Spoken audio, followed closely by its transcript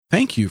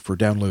Thank you for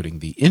downloading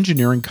the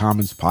Engineering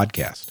Commons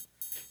podcast.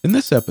 In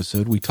this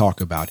episode, we talk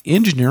about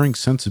engineering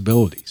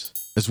sensibilities,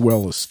 as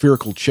well as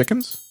spherical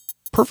chickens,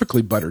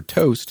 perfectly buttered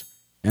toast,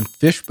 and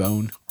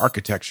fishbone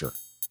architecture.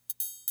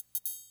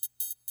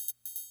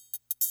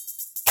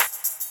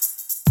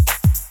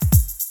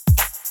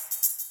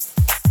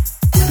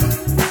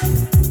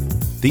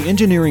 The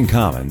Engineering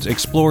Commons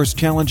explores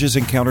challenges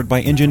encountered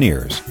by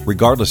engineers,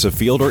 regardless of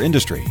field or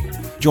industry.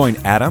 Join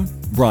Adam,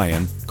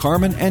 Brian,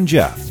 Carmen, and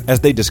Jeff as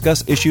they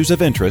discuss issues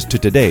of interest to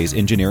today's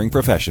engineering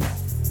professional.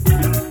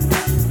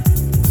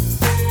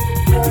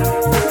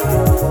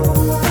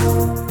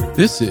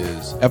 This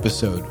is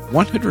episode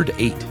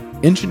 108,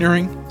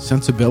 Engineering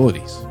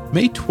Sensibilities,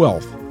 May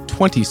 12th,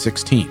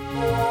 2016.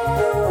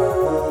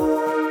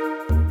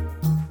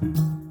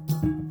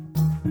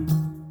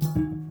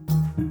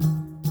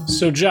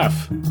 So,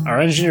 Jeff,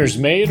 are engineers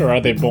made or are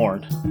they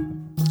born?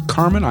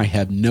 Carmen, I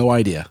have no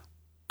idea.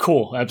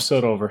 Cool.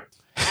 Episode over.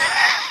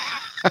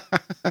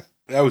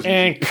 That was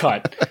and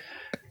cut.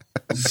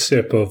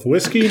 Sip of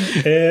whiskey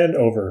and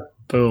over.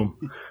 Boom.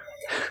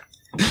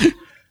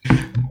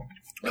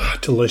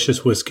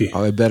 Delicious whiskey.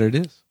 Oh, I bet it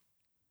is.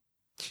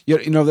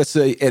 You know, that's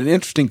an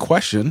interesting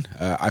question.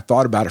 I've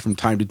thought about it from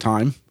time to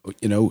time.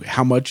 You know,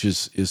 how much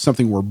is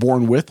something we're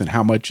born with and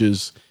how much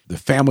is the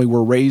family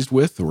we're raised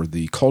with or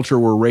the culture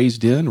we're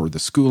raised in or the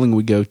schooling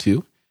we go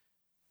to.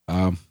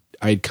 I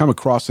had come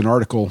across an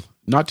article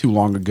not too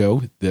long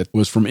ago that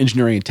was from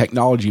Engineering and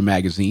Technology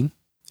magazine,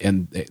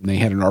 and they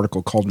had an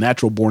article called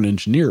Natural Born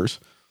Engineers,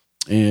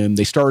 and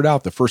they started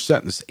out the first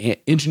sentence,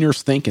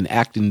 engineers think and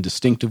act in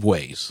distinctive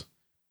ways.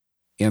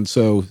 And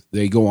so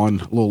they go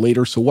on a little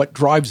later, so what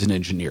drives an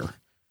engineer?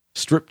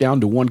 Stripped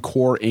down to one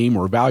core aim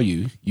or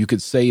value, you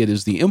could say it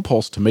is the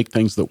impulse to make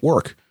things that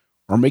work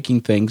or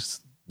making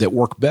things that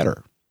work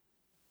better.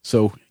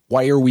 So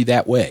why are we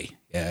that way?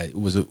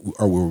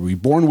 Were we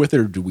born with it,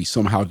 or do we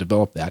somehow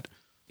develop that?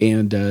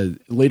 And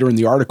later in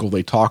the article,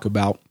 they talk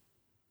about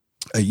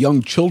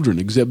young children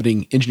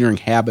exhibiting engineering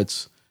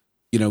habits,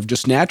 you know,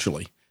 just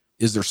naturally.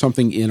 Is there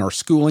something in our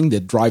schooling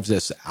that drives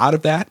us out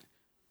of that?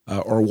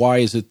 Or why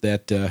is it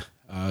that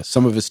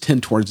some of us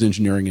tend towards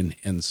engineering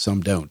and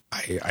some don't?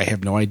 I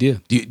have no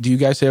idea. Do you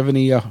guys have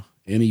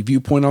any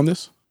viewpoint on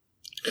this?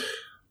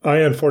 I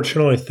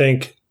unfortunately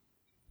think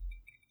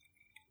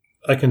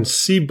I can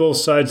see both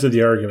sides of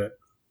the argument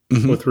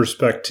with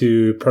respect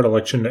to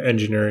predilection to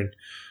engineering,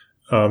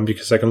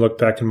 because I can look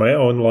back in my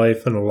own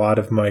life and a lot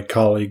of my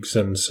colleagues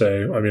and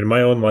say, I mean, in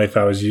my own life,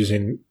 I was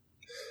using,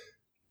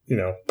 you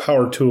know,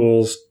 power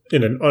tools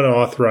in an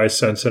unauthorized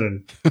sense at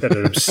an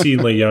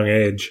obscenely young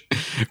age.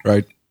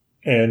 Right.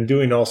 And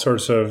doing all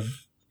sorts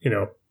of, you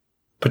know,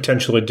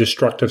 potentially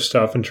destructive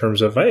stuff in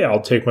terms of, hey,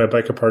 I'll take my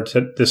bike apart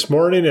this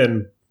morning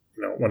and,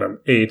 you know, when I'm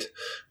 8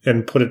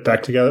 and put it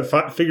back together,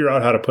 figure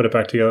out how to put it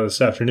back together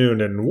this afternoon.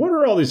 And what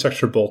are all these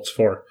extra bolts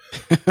for?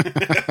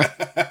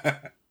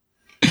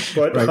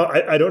 But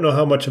right. I don't know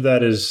how much of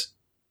that is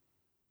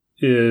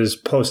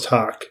post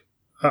hoc.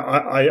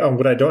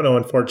 What I don't know,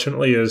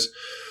 unfortunately, is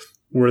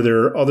were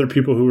there other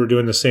people who were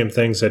doing the same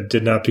things that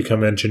did not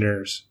become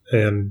engineers?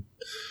 And,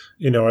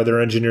 you know, are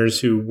there engineers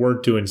who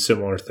weren't doing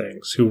similar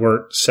things, who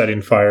weren't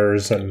setting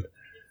fires and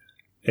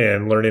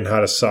learning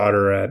how to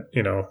solder at,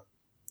 you know,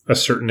 a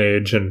certain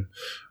age and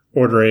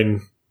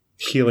ordering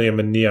helium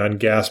and neon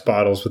gas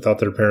bottles without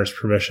their parents'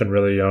 permission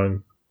really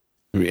young?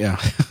 Yeah.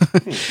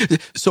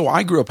 So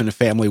I grew up in a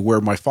family where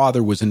my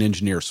father was an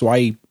engineer, so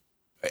I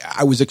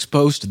was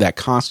exposed to that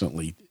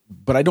constantly.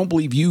 But I don't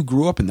believe you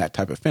grew up in that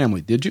type of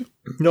family, did you?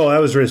 No, I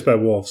was raised by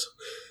wolves.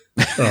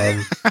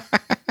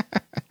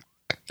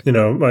 You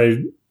know,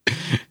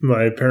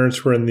 my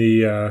parents were in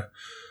the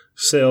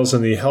sales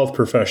and the health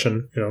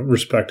profession, you know,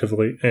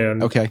 respectively.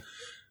 And okay.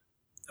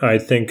 I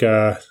think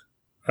I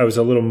was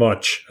a little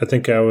much. I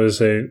think I was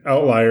an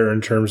outlier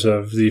in terms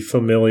of the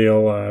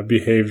familial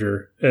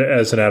behavior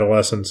as an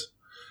adolescent.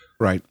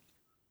 Right.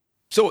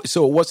 So it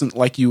wasn't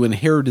like you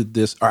inherited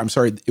this. Or, I'm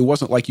sorry, it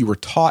wasn't like you were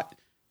taught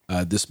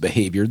this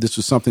behavior. This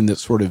was something that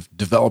sort of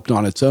developed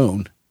on its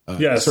own.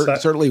 Yes,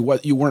 certainly.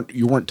 What you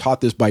weren't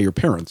taught this by your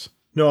parents.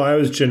 No, I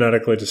was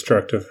genetically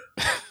destructive.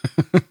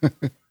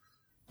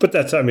 But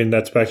that's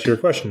back to your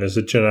question. Is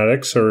it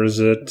genetics or is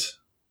it,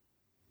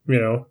 you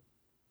know,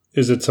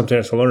 is it something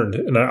that's learned?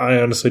 And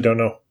I honestly don't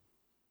know.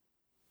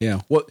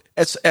 Yeah. Well,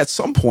 at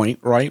some point,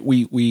 right,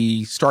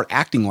 we start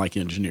acting like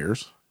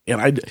engineers.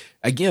 And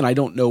I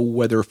don't know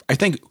whether I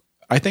think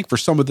for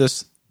some of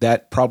this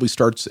that probably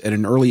starts at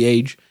an early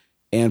age.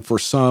 And for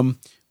some,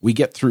 we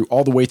get through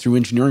all the way through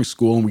engineering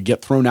school and we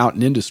get thrown out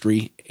in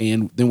industry.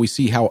 And then we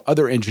see how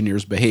other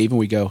engineers behave and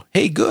we go,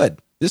 hey, good.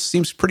 This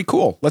seems pretty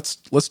cool. Let's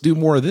do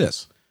more of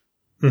this.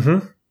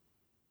 Mm-hmm.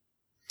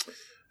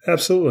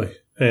 Absolutely.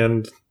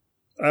 And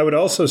I would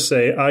also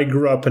say I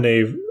grew up in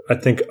I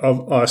think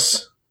of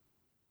us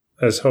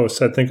as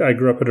hosts, I think I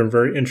grew up at a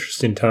very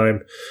interesting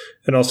time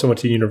and also went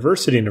to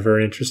university in a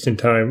very interesting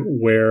time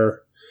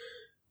where,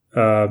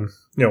 you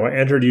know, I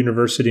entered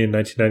university in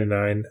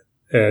 1999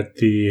 at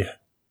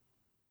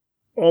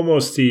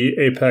almost the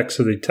apex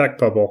of the tech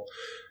bubble.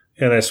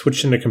 and I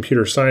switched into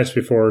computer science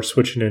before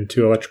switching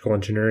into electrical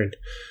engineering.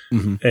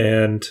 Mm-hmm.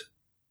 And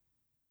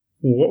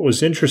what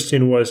was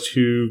interesting was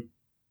to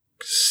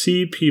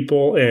see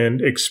people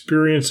and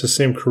experience the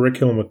same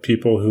curriculum with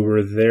people who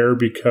were there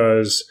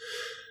because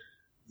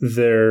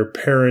their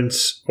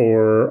parents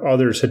or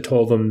others had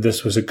told them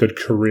this was a good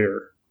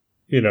career.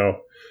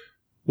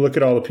 Look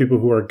at all the people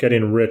who are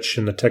getting rich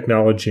in the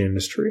technology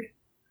industry.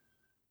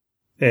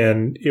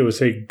 And it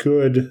was a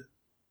good,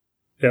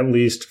 at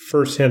least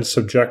firsthand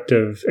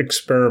subjective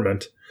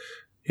experiment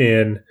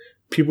in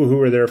people who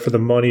were there for the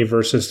money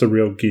versus the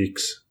real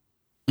geeks.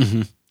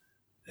 Mm-hmm.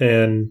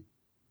 And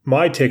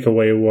my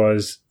takeaway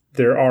was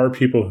there are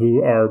people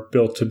who are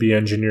built to be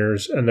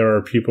engineers, and there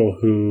are people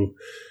who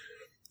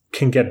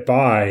can get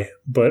by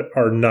but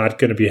are not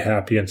going to be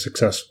happy and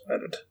successful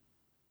at it,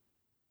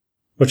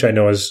 which I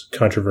know is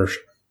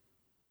controversial.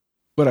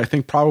 But I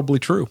think probably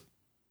true.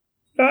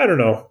 I don't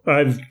know.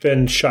 I've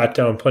been shot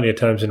down plenty of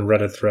times in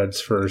Reddit threads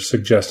for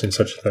suggesting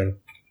such a thing.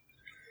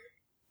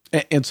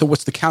 And so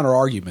what's the counter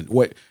argument?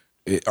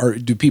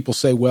 Do people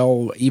say,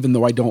 well, even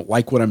though I don't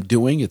like what I'm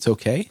doing, it's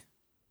okay?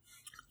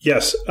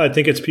 Yes, I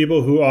think it's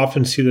people who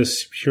often see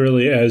this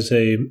purely as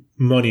a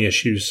money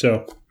issue.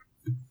 So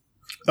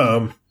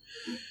the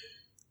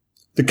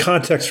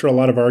context for a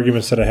lot of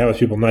arguments that I have with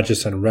people, not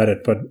just on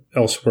Reddit, but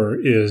elsewhere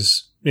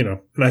is,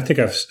 and I think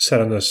I've said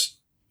on this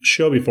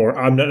show before,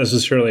 I'm not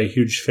necessarily a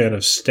huge fan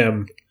of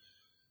STEM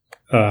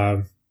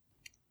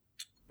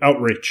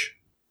outreach.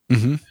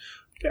 Mm-hmm.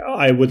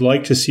 I would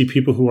like to see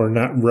people who are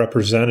not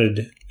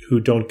represented, who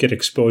don't get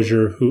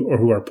exposure,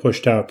 who are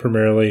pushed out,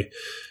 primarily,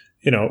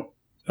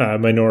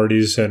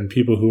 minorities and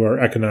people who are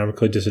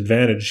economically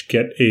disadvantaged,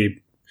 get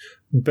a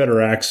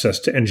better access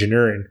to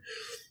engineering.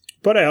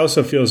 But I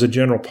also feel as a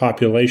general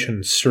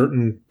population,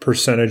 certain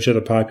percentage of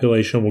the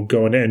population will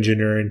go into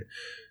engineering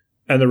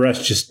and the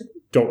rest just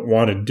don't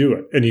want to do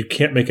it. And you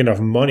can't make enough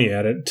money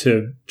at it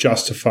to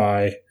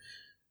justify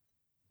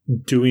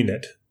doing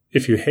it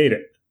if you hate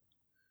it.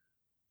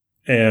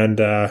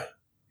 And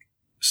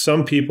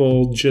some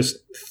people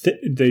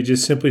they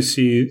just simply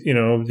see,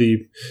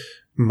 the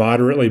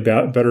moderately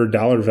better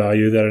dollar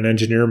value that an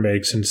engineer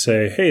makes and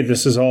say, hey,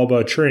 this is all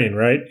about training,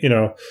 right?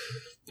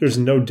 There's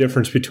no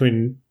difference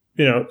between,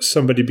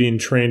 somebody being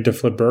trained to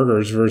flip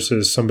burgers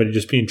versus somebody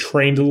just being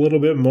trained a little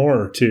bit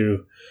more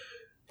to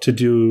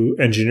do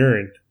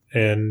engineering.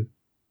 And,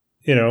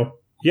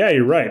 yeah,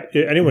 you're right.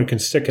 Anyone can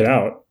stick it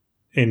out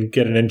and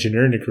get an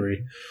engineering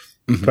degree.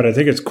 Mm-hmm. But I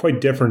think it's quite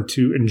different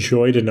to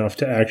enjoy it enough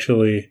to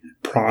actually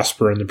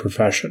prosper in the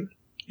profession.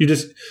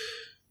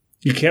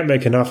 You can't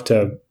make enough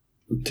to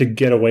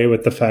get away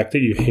with the fact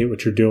that you hate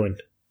what you're doing.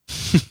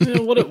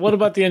 What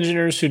about the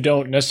engineers who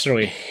don't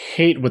necessarily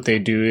hate what they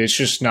do? It's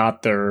just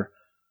not their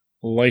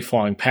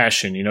lifelong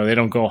passion. They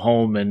don't go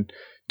home and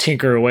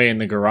tinker away in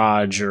the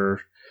garage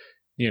or,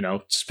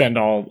 spend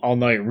all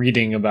night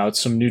reading about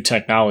some new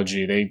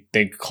technology.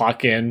 They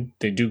clock in,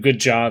 they do a good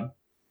job,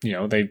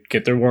 they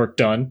get their work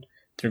done.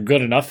 They're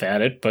good enough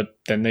at it, but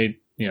then they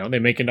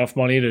make enough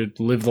money to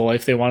live the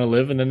life they want to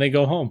live, and then they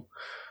go home.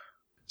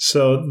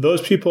 So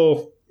those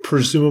people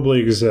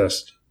presumably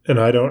exist, and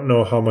I don't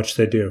know how much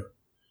they do.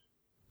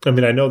 I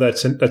mean, I know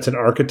that's an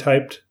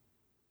archetype,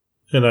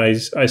 and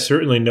I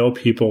certainly know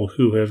people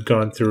who have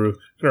gone through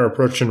and are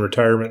approaching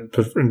retirement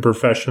in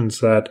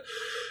professions that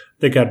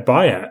they got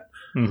by at,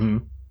 mm-hmm.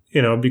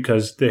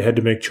 Because they had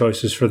to make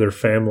choices for their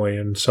family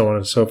and so on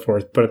and so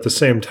forth. But at the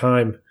same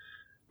time,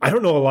 I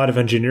don't know a lot of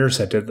engineers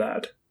that did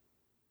that.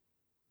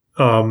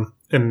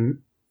 And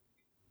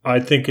I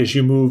think as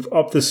you move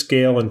up the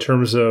scale in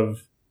terms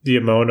of the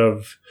amount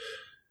of,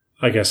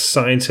 I guess,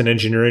 science and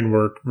engineering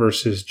work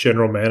versus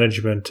general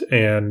management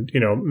and,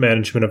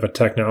 management of a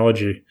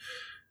technology,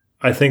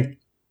 I think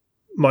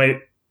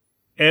my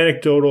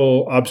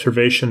anecdotal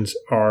observations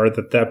are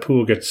that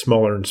pool gets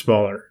smaller and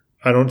smaller.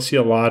 I don't see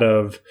a lot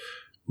of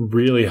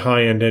really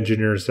high-end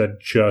engineers that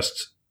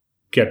just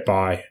get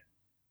by.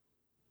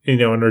 And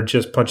are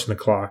just punching the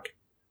clock.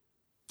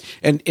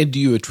 And do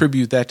you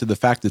attribute that to the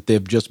fact that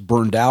they've just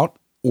burned out,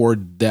 or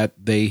that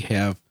they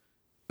have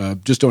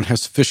just don't have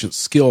sufficient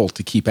skill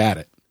to keep at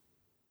it?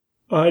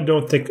 I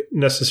don't think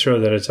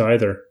necessarily that it's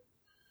either.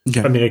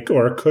 Okay. I mean, it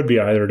could be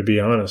either, to be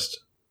honest.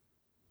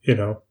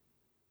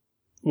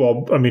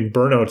 Well, I mean,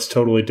 burnout's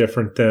totally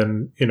different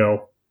than,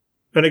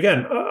 and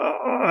again,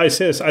 I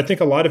say this, I think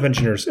a lot of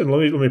engineers, and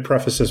let me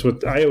preface this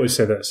with, I always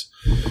say this.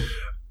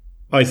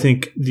 I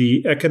think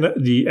the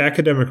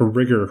academic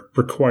rigor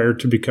required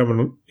to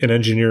become an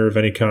engineer of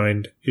any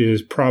kind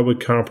is probably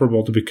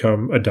comparable to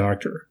become a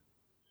doctor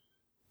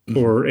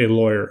or a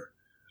lawyer.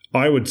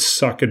 I would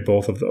suck at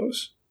both of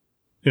those.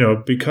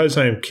 Because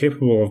I am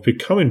capable of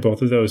becoming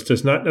both of those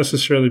does not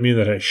necessarily mean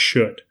that I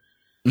should.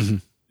 Mm-hmm.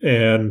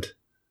 And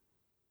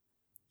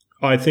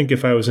I think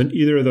if I was in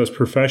either of those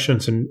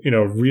professions and,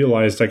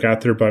 realized I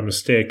got there by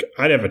mistake,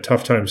 I'd have a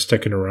tough time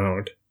sticking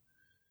around.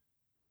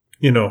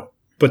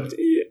 But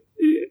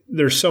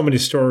there's so many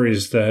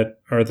stories that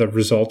are the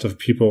result of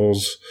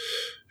people's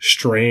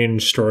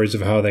strange stories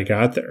of how they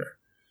got there.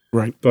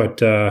 Right.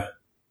 But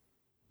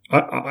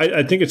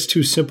I think it's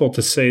too simple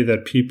to say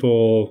that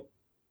people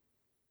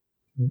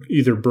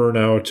either burn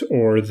out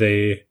or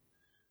they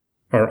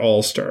are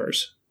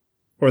all-stars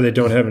or they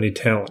don't have any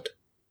talent.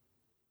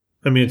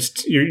 I mean,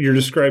 you're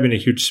describing a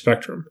huge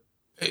spectrum.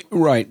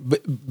 Right.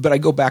 But I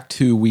go back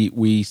to,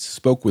 we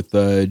spoke with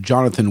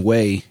Jonathan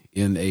Way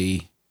in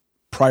a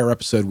prior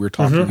episode. We were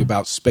talking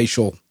about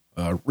spatial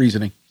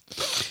reasoning.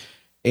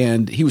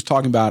 And he was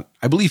talking about,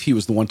 I believe he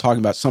was the one talking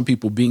about some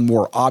people being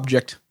more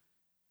object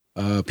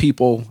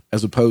people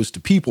as opposed to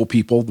people.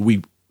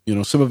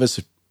 Some of us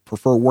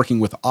prefer working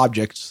with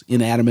objects,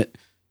 inanimate,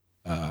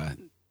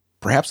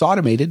 perhaps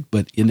automated,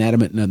 but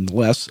inanimate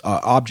nonetheless,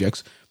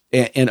 objects.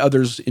 And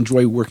others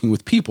enjoy working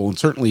with people. And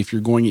certainly if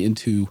you're going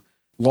into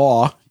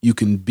law, you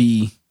can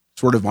be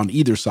sort of on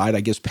either side.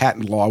 I guess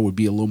patent law would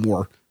be a little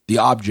more the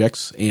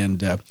objects,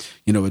 and a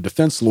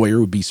defense lawyer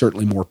would be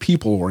certainly more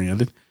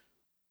people-oriented.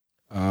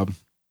 And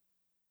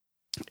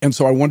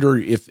so I wonder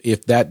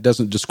if that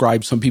doesn't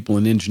describe some people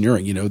in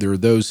engineering. There are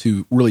those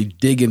who really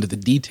dig into the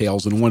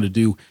details and want to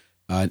do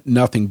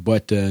nothing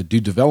but do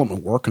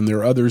development work, and there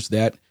are others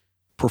that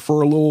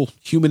prefer a little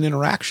human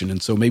interaction,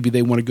 and so maybe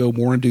they want to go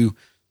more into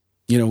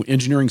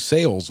engineering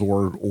sales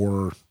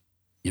or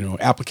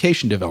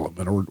application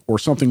development or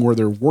something where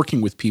they're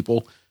working with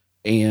people.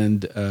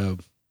 And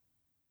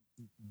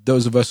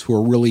those of us who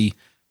are really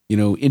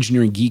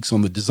engineering geeks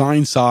on the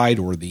design side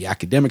or the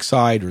academic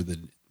side or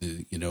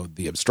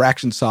the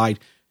abstraction side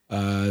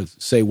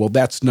say, well,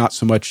 that's not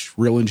so much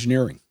real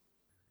engineering.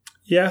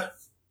 Yeah.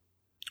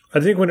 I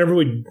think whenever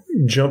we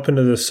jump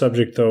into this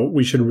subject, though,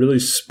 we should really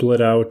split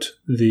out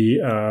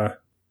the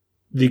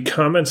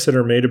comments that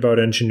are made about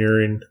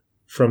engineering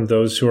from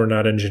those who are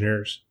not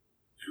engineers,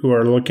 who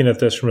are looking at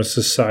this from a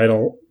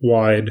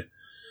societal-wide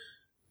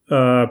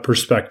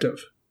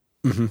perspective.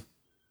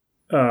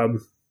 Mm-hmm.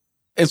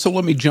 And so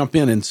let me jump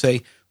in and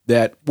say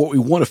that what we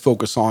want to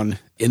focus on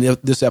in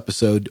this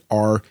episode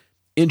are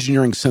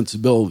engineering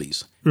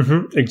sensibilities.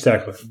 Mm-hmm,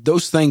 exactly.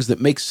 Those things that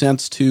make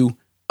sense to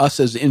us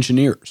as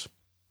engineers.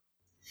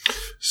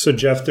 So,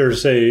 Jeff,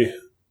 there's a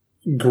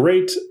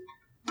great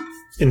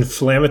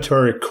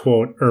inflammatory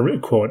quote.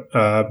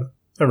 I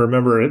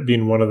remember it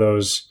being one of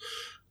those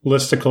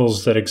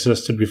listicles that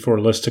existed before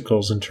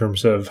listicles in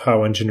terms of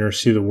how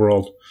engineers see the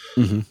world.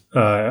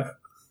 Mm-hmm.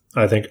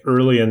 I think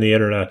early in the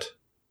internet.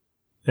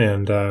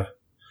 And,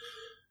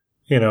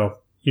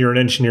 you're an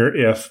engineer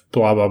if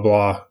blah, blah,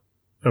 blah.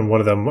 And one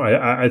of them,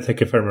 I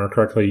think if I remember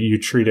correctly, you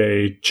treat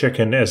a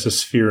chicken as a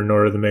sphere in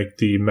order to make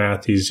the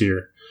math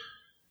easier.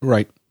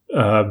 Right.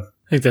 I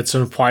think that's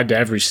applied to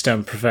every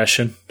STEM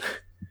profession.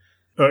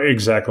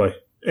 Exactly.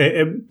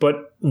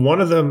 But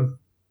one of them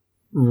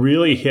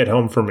really hit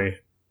home for me.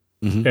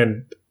 Mm-hmm.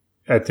 And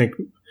I think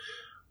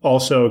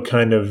also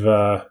kind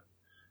of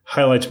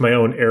highlights my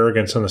own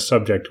arrogance on the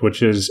subject,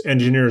 which is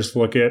engineers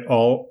look at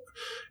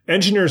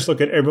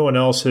everyone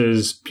else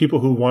as people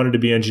who wanted to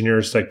be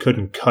engineers that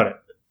couldn't cut it.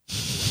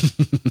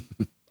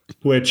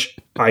 Which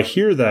I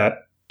hear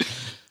that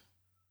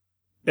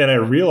and I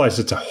realize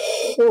it's a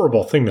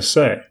horrible thing to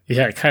say.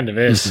 Yeah, it kind of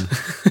is.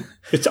 Mm-hmm.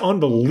 It's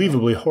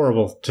unbelievably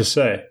horrible to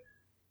say.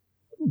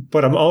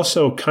 But I'm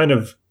also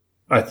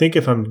I think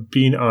if I'm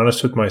being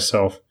honest with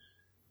myself,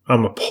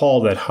 I'm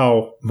appalled at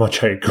how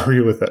much I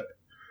agree with it.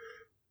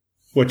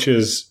 Which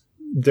is,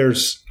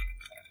 there's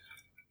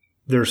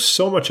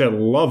so much I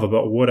love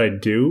about what I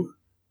do.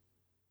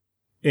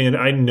 And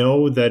I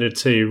know that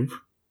it's a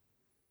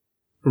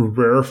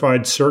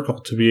rarefied circle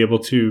to be able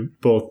to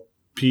both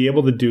be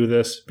able to do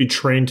this, be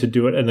trained to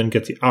do it, and then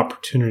get the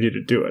opportunity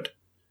to do it.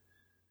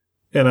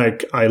 And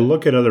I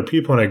look at other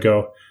people and I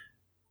go,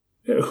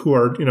 who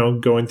are,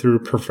 going through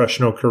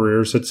professional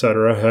careers, et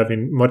cetera,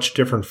 having much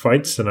different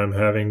fights than I'm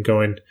having,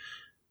 going,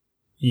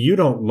 you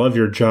don't love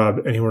your job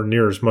anywhere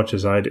near as much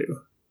as I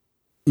do.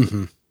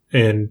 Mm-hmm.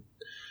 And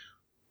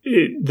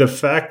the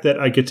fact that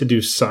I get to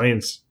do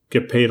science,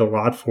 get paid a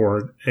lot for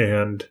it,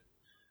 and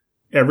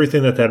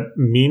everything that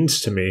means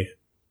to me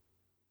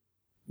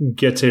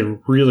gets a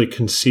really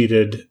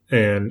conceited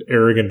and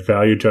arrogant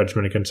value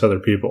judgment against other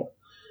people,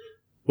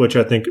 which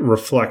I think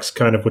reflects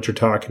kind of what you're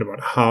talking about,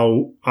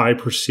 how I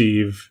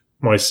perceive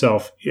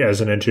myself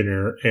as an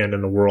engineer and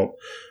in the world.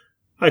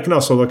 I can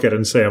also look at it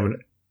and say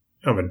I'm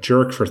a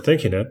jerk for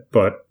thinking it,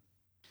 but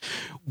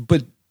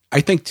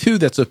I think too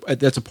that's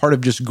a part of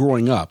just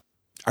growing up.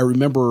 I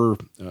remember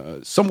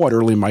somewhat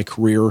early in my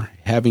career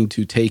having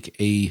to take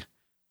a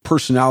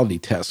personality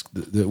test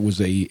that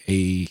was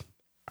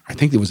I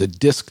think it was a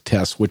DISC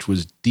test, which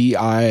was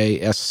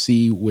DISC,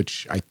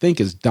 which I think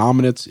is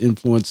dominance,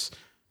 influence,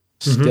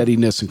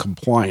 steadiness, and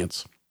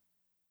compliance.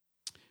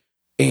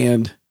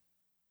 And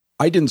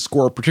I didn't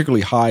score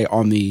particularly high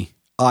on the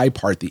I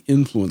part, the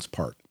influence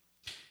part.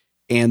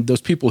 And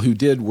those people who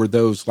did were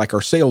those like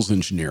our sales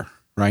engineer,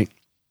 right?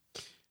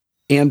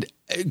 And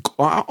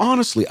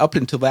honestly, up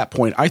until that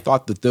point, I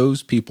thought that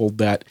those people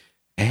that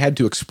had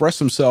to express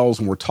themselves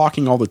and were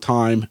talking all the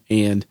time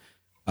and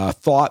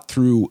thought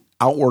through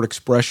outward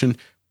expression,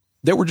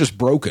 they were just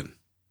broken.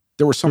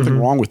 There was something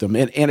wrong with them.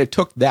 And it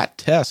took that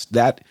test,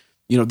 that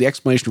the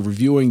explanation of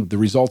reviewing the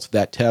results of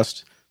that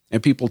test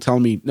and people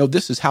telling me, no,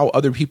 this is how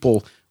other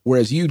people,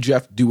 whereas you,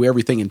 Jeff, do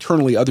everything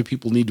internally, other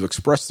people need to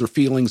express their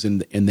feelings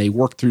and they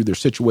work through their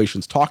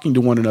situations, talking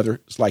to one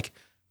another. It's like,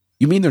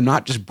 you mean they're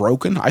not just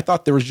broken? I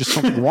thought there was just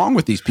something wrong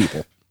with these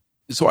people.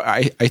 So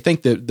I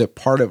think that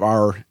part of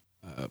our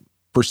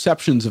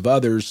perceptions of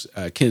others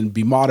can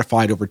be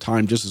modified over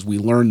time, just as we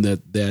learn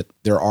that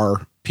there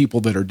are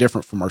people that are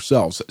different from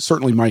ourselves.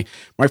 Certainly my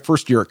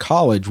first year at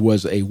college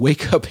was a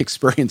wake-up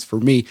experience for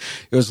me.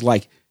 It was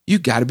like, you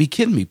got to be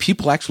kidding me.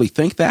 People actually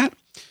think that?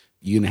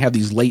 You can have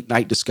these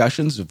late-night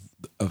discussions of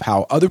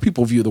how other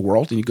people view the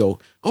world, and you go,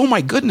 oh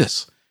my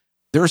goodness,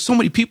 there are so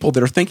many people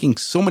that are thinking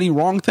so many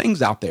wrong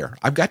things out there.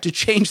 I've got to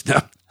change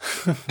them.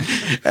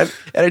 and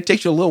it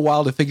takes you a little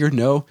while to figure,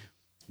 no,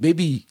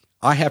 maybe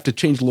I have to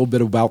change a little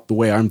bit about the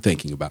way I'm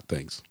thinking about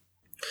things.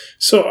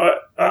 So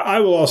I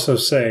will also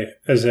say,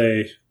 as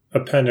a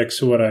appendix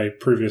to what I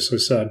previously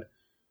said,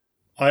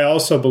 I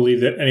also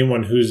believe that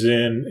anyone who's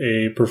in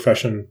a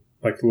profession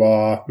like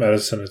law,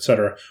 medicine,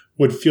 etc.,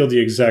 would feel the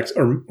exact,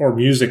 or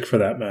music for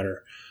that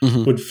matter,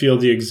 would feel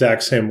the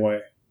exact same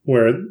way,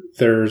 where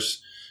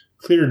there's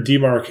clear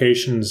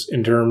demarcations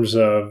in terms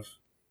of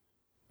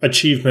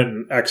achievement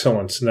and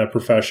excellence in that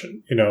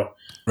profession.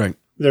 Right.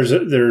 There's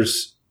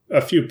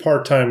a few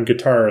part-time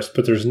guitarists,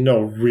 but there's no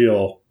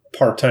real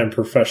part-time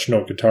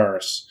professional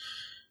guitarists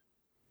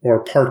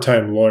or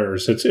part-time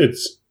lawyers.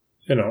 It's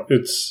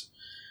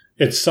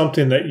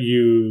something that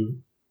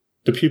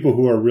the people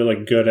who are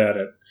really good at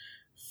it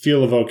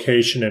feel a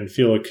vocation and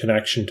feel a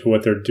connection to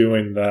what they're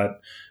doing that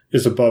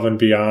is above and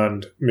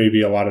beyond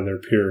maybe a lot of their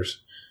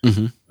peers.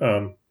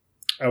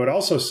 I would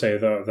also say,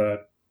 though,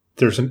 that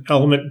there's an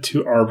element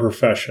to our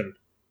profession,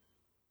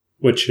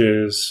 which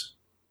is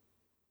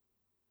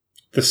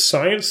the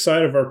science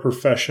side of our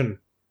profession,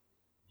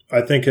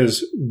 I think,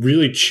 has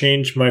really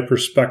changed my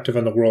perspective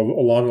on the world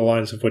along the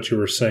lines of what you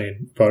were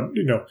saying about,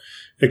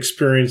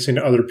 experiencing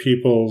other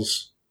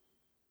people's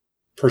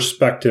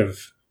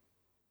perspective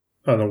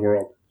on the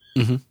world.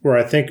 Where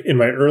I think in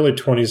my early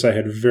 20s, I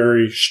had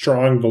very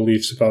strong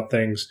beliefs about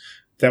things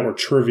that were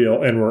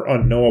trivial and were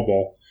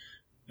unknowable.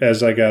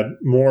 As I got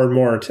more and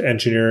more into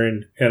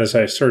engineering, and as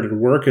I started to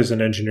work as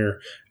an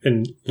engineer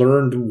and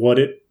learned what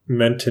it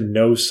meant to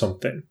know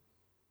something,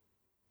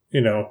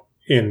 in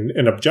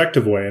an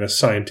objective way, in a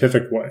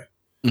scientific way,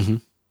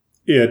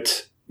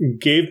 it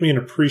gave me an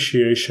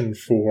appreciation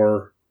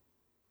for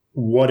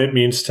what it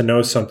means to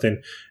know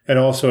something, and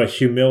also a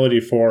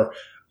humility for,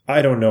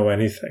 I don't know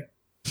anything.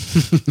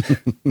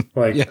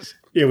 Yes.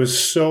 It was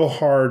so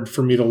hard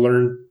for me to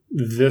learn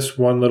this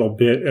one little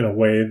bit in a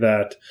way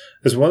that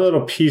this one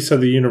little piece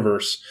of the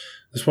universe,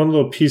 this one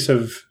little piece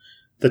of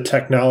the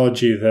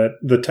technology, that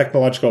the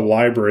technological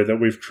library that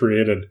we've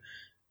created.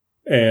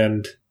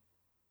 And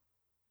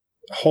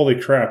holy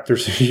crap,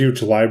 there's a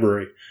huge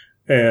library.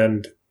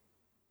 And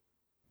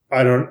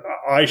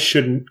I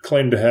shouldn't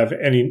claim to have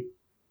any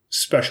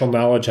special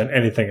knowledge on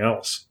anything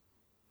else.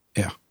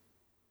 Yeah.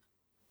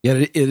 Yeah,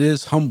 it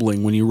is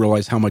humbling when you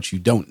realize how much you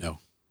don't know.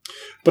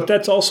 But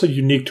that's also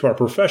unique to our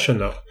profession,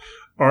 though.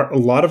 A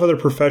lot of other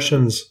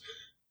professions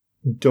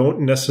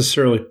don't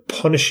necessarily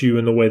punish you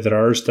in the way that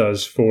ours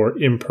does for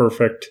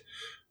imperfect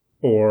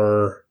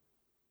or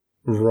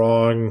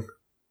wrong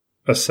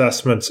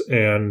assessments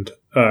and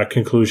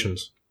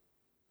conclusions.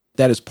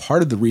 That is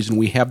part of the reason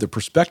we have the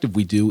perspective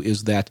we do,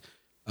 is that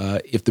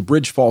if the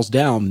bridge falls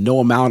down, no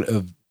amount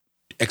of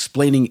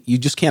explaining, you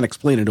just can't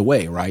explain it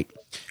away, right?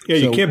 Yeah,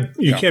 so,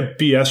 you can't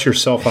BS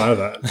yourself out of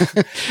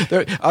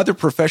that. Other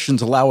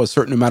professions allow a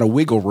certain amount of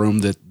wiggle room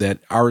that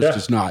ours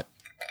does not.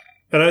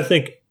 And I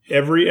think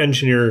every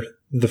engineer,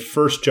 the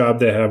first job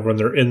they have when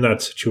they're in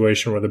that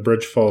situation where the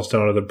bridge falls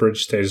down or the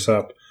bridge stays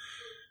up,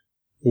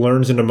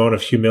 learns an amount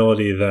of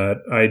humility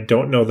that I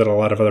don't know that a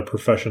lot of other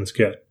professions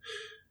get.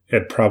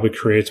 It probably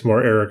creates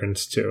more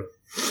arrogance too.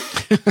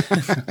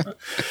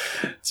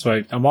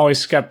 So I'm always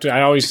skeptical.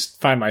 I always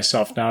find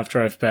myself now, after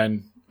I've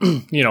been,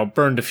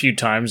 burned a few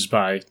times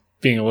by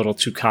being a little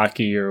too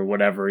cocky or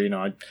whatever,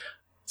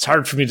 it's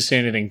hard for me to say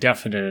anything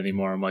definite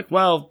anymore. I'm like,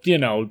 well,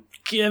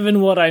 given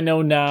what I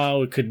know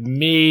now, it could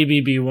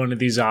maybe be one of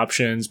these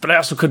options, but I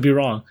also could be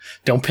wrong.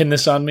 Don't pin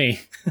this on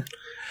me.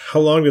 How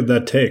long did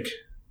that take?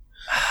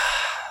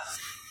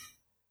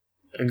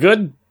 A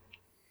good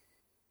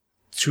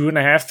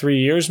 2.5, 3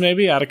 years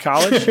maybe out of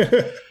college.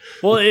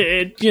 Well,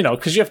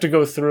 because you have to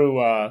go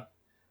through,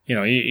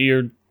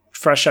 you're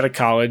fresh out of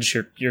college,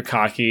 you're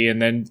cocky,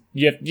 and then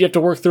you have to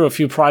work through a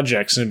few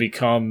projects and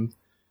become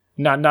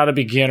not a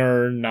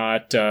beginner,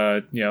 not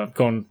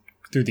going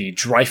through the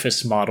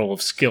Dreyfus model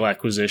of skill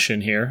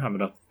acquisition here. I'm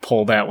going to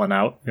pull that one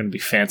out. I'm going to be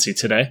fancy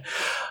today.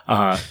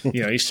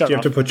 You start. Do you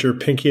have to put your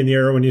pinky in the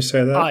air when you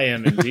say that? I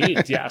am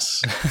indeed,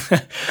 yes.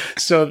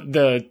 So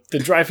the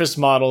Dreyfus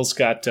model's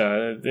got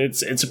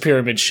it's a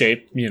pyramid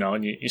shape,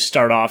 and you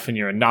start off and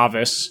you're a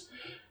novice,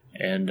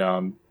 and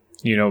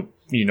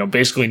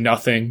basically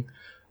nothing.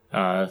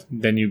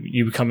 Then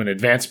you become an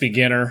advanced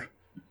beginner.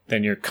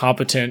 Then you're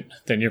competent.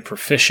 Then you're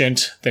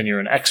proficient. Then you're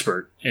an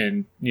expert.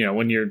 And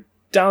when you're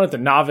down at the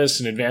novice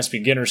and advanced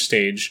beginner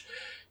stage,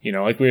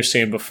 like we were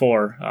saying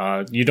before,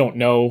 you don't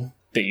know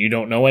that you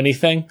don't know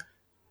anything.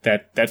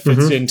 That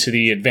fits into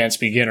the advanced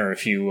beginner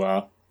if you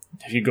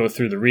go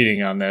through the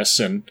reading on this,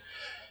 and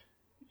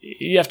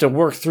you have to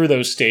work through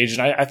those stages.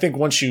 And I think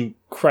once you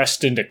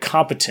crest into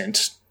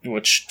competent,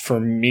 which for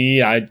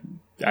me, I'm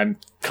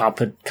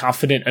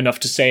confident enough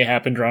to say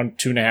happened around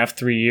 2.5,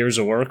 3 years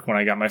of work when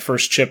I got my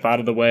first chip out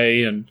of the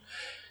way, and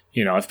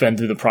I've been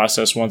through the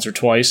process once or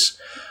twice.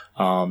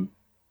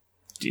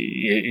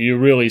 You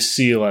really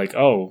see like,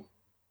 oh,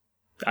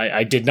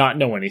 I did not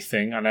know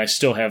anything, and I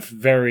still have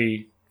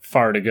very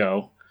far to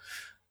go.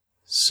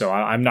 So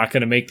I'm not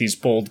going to make these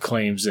bold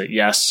claims that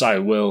yes, I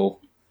will,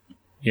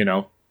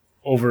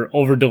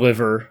 over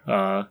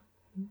deliver,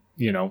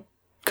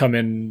 come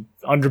in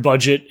under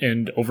budget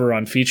and over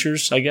on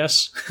features, I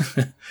guess.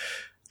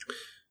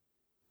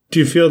 Do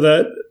you feel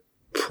that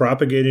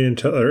propagating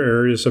into other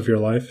areas of your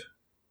life?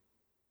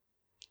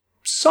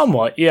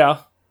 Somewhat, yeah.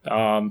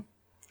 I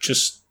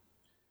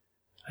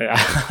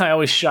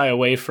always shy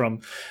away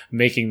from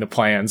making the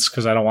plans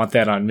because I don't want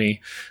that on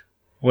me.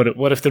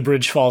 What if the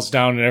bridge falls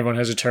down and everyone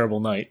has a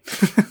terrible night?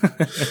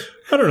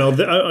 I don't know.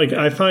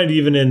 I find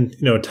even in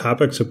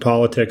topics of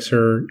politics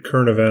or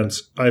current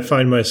events, I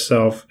find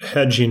myself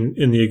hedging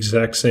in the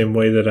exact same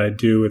way that I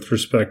do with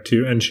respect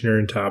to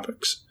engineering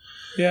topics.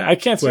 Yeah, I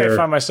can't say I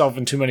find myself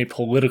in too many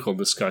political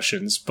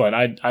discussions, but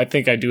I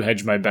think I do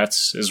hedge my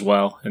bets as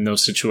well in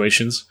those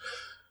situations.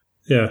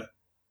 Yeah.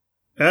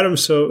 Adam,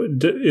 so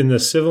in the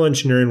civil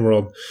engineering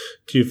world,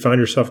 do you find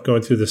yourself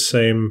going through the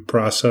same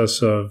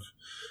process of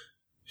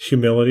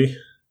humility?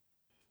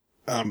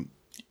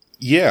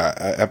 Yeah,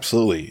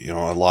 absolutely. A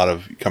lot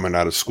of coming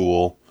out of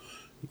school,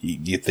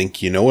 you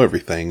think you know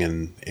everything,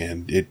 and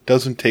it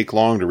doesn't take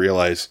long to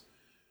realize,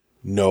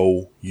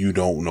 no, you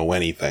don't know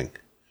anything.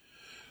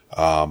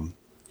 And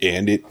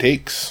it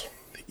takes,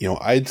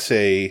 I'd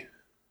say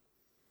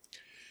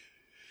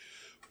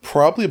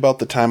probably about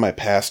the time I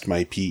passed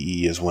my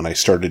PE is when I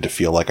started to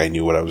feel like I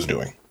knew what I was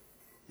doing.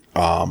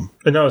 And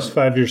that was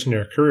 5 years in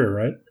your career,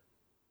 right?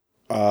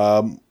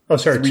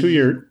 2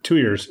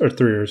 years or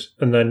 3 years,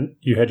 and then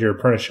you had your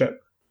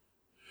apprenticeship.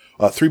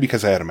 3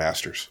 because I had a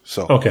master's.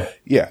 So okay,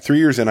 yeah, 3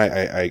 years in,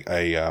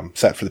 I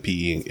sat for the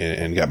PE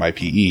and got my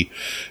PE,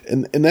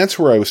 and that's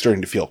where I was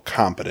starting to feel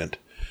competent.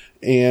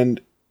 And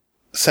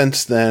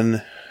since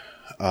then,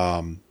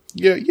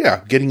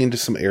 getting into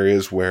some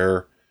areas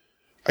where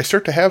I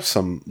start to have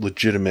some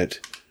legitimate,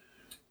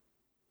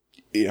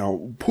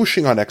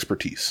 pushing on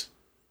expertise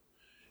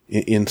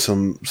in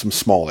some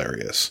small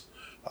areas.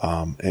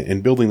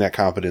 And building that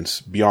confidence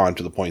beyond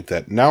to the point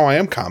that now I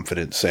am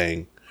confident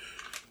saying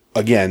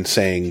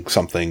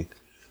something,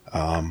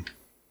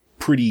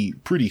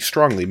 pretty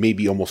strongly,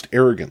 maybe almost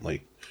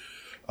arrogantly.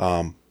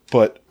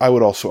 But I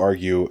would also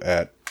argue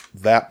at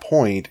that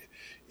point,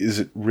 is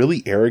it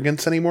really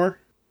arrogance anymore?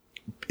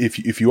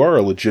 If you are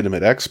a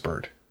legitimate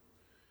expert,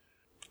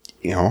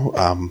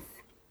 you've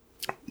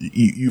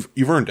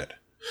earned it.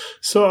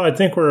 So I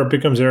think where it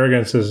becomes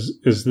arrogance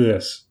is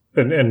this.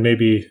 And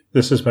maybe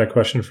this is my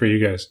question for you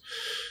guys.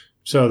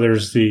 So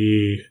there's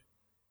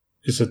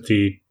is it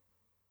the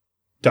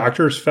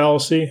doctor's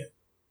fallacy?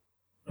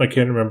 I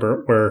can't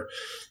remember where,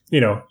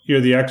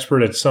 you're the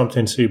expert at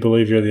something, so you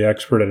believe you're the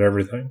expert at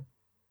everything.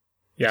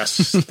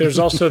 Yes. There's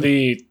also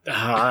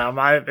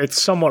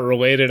it's somewhat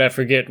related. I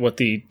forget what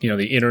the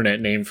internet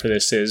name for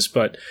this is,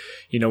 but,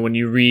 when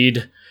you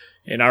read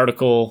an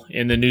article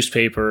in the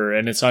newspaper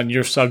and it's on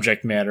your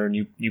subject matter and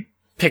you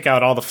pick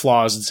out all the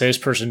flaws and say this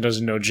person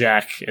doesn't know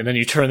jack, and then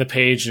you turn the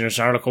page and there's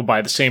an article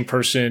by the same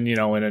person,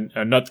 in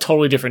a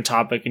totally different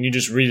topic, and you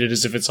just read it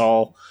as if it's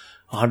all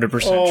 100%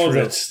 true.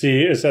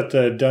 Is that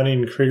the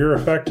Dunning-Kruger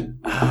effect?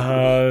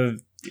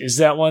 Is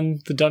that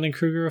one the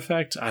Dunning-Kruger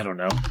effect? I don't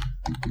know.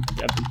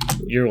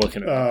 You're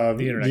looking at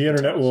the internet. The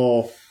internet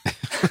will.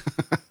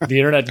 The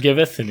internet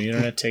giveth and the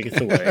internet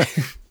taketh away.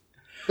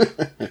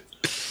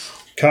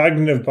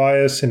 Cognitive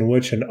bias in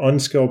which an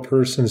unskilled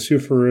person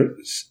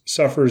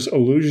suffers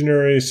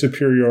illusionary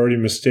superiority,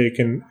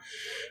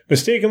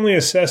 mistakenly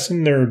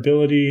assessing their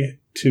ability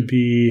to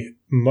be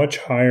much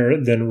higher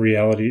than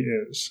reality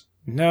is.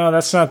 No,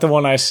 that's not the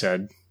one I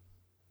said.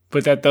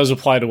 But that does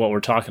apply to what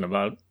we're talking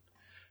about.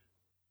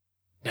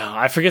 No,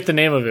 I forget the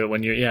name of it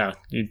when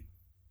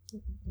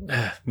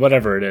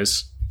whatever it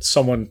is.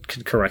 Someone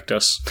can correct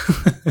us.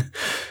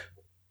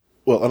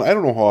 Well, and I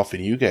don't know how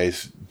often you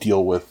guys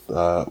deal with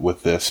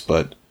this,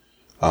 but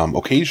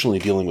occasionally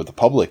dealing with the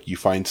public, you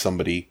find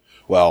somebody.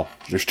 Well,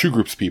 there's two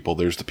groups of people.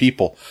 There's the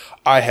people.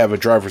 I have a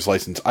driver's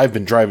license. I've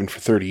been driving for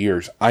 30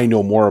 years. I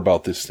know more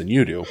about this than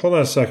you do. Hold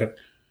on a second.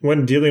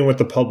 When dealing with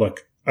the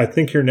public, I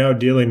think you're now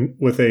dealing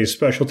with a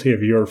specialty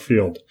of your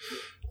field.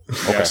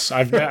 Okay. Yes,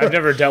 I've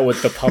never dealt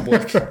with the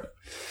public,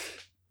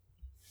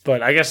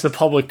 but I guess the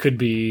public could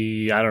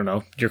be, I don't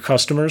know, your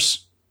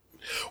customers.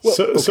 Well,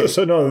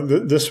 so no,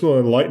 this will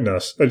enlighten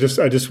us. I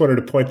just wanted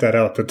to point that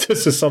out, that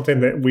this is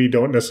something that we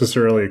don't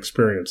necessarily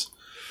experience,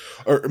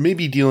 or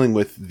maybe dealing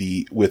with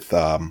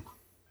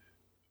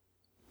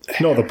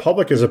No, the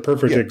public is a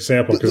perfect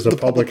example because the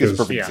public is a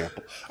perfect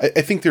example.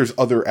 I think there's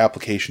other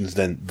applications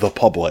than the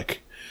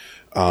public.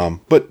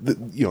 But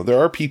there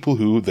are people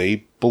who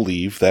they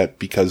believe that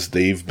because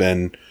they've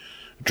been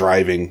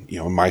driving,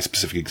 in my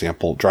specific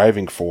example,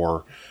 driving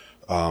for,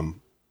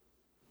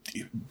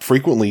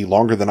 frequently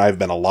longer than I've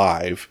been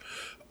alive,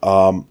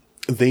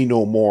 they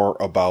know more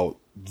about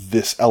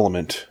this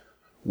element,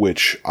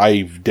 which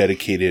I've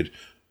dedicated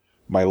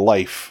my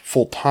life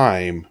full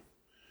time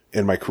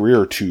in my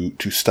career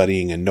to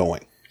studying and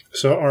knowing.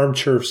 So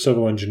armchair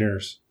civil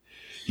engineers.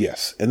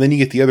 Yes. And then you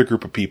get the other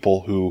group of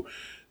people who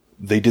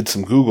they did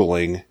some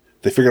Googling,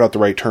 they figured out the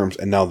right terms,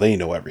 and now they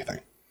know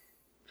everything.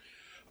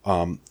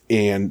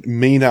 And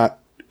may not,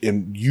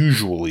 and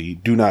usually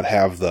do not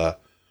have the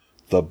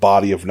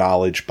body of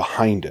knowledge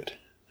behind it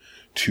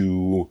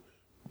to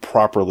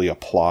properly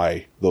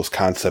apply those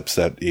concepts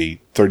that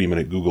a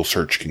 30-minute Google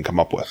search can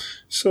come up with.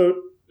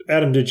 So,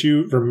 Adam, did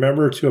you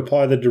remember to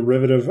apply the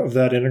derivative of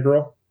that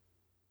integral?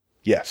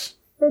 Yes.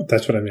 Oh,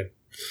 that's what I mean.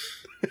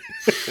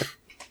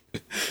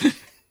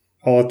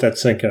 I'll let that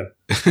sink in.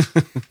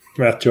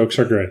 Math jokes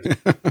are great.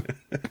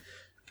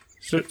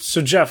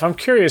 So Jeff, I'm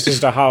curious as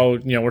to how,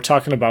 we're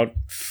talking about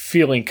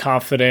feeling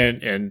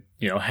confident and,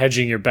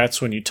 hedging your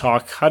bets when you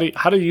talk. How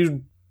do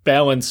you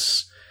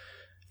balance,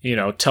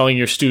 telling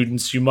your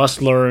students you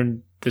must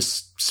learn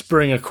this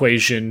spring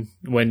equation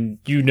when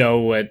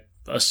at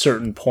a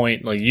certain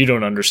point, like you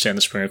don't understand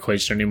the spring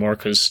equation anymore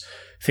because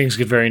things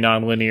get very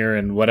nonlinear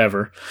and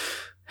whatever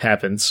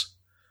happens.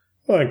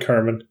 Well,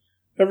 Carmen,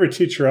 every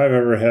teacher I've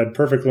ever had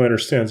perfectly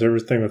understands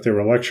everything that they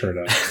were lecturing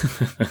on.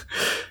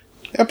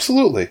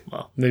 Absolutely.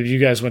 Well, maybe you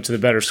guys went to the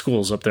better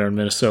schools up there in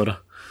Minnesota.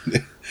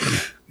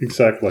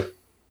 Exactly.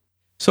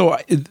 So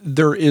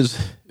there is,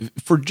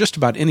 for just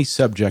about any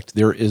subject,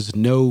 there is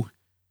no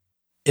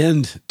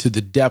end to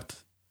the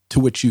depth to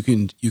which you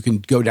can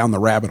go down the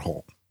rabbit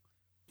hole.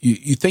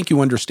 You think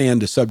you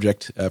understand a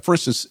subject. For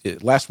instance,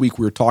 last week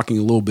we were talking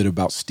a little bit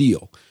about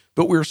steel,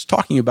 but we were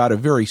talking about a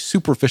very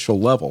superficial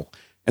level.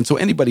 And so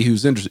anybody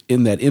who's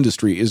in that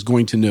industry is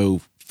going to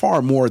know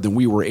far more than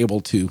we were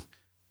able to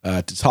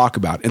talk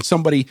about. And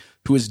somebody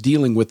who is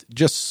dealing with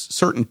just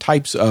certain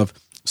types of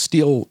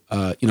steel,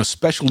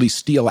 specialty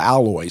steel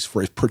alloys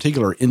for a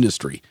particular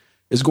industry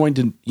is going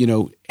to,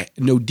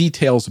 know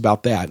details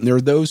about that. And there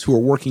are those who are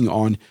working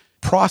on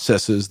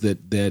processes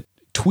that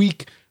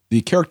tweak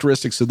the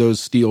characteristics of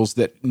those steels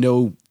that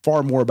know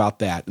far more about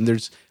that.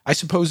 And I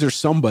suppose there's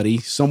somebody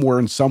somewhere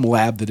in some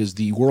lab that is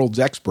the world's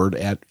expert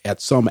at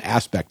some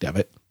aspect of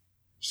it.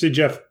 See,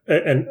 Jeff,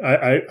 and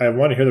I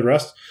want to hear the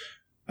rest.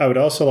 I would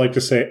also like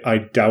to say I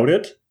doubt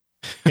it.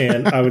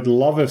 And I would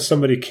love if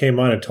somebody came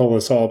on and told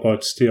us all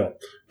about steel.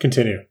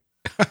 Continue.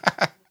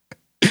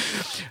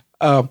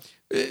 I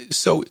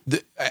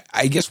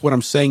guess what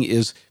I'm saying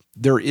is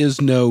there is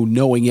no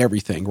knowing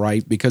everything,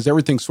 right? Because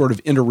everything's sort of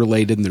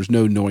interrelated and there's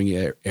no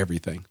knowing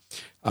everything.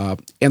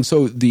 And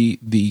so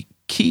the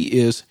key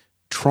is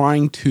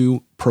trying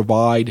to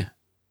provide,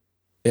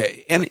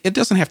 and it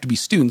doesn't have to be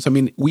students. I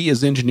mean, we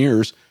as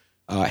engineers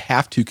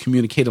have to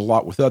communicate a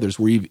lot with others.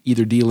 We're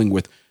either dealing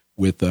with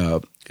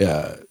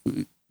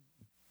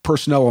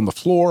personnel on the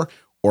floor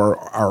or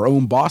our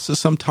own bosses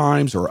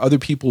sometimes or other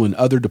people in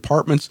other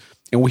departments,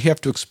 and we have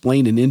to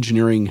explain an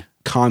engineering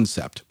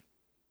concept.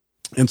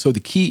 And so the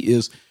key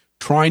is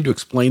trying to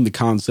explain the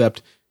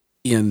concept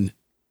in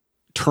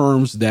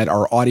terms that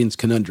our audience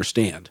can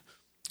understand.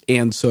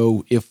 And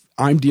so if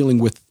I'm dealing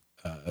with,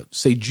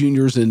 say,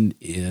 juniors in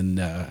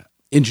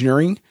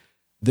engineering,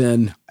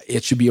 then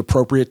it should be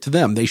appropriate to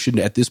them. They should,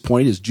 at this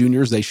point, as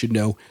juniors, they should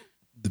know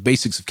the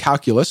basics of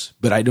calculus,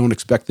 but I don't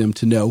expect them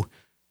to know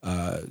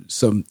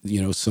some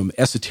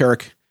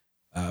esoteric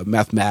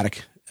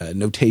mathematic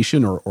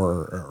notation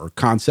or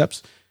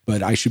concepts.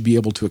 But I should be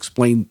able to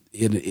explain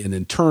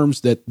in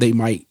terms that they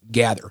might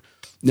gather.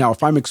 Now,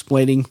 if I'm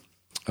explaining,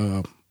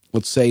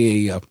 let's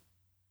say a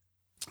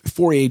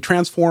Fourier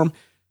transform,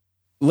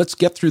 let's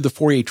get through the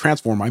Fourier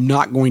transform. I'm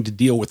not going to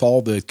deal with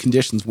all the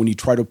conditions when you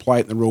try to apply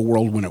it in the real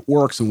world, when it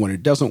works and when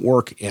it doesn't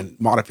work, and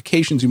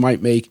modifications you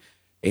might make.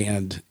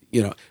 And,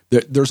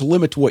 there's a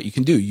limit to what you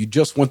can do. You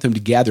just want them to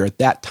gather at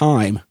that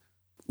time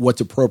what's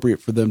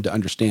appropriate for them to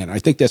understand. I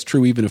think that's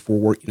true even if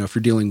if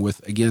you're dealing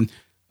with, again,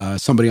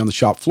 somebody on the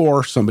shop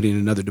floor, somebody in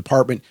another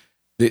department.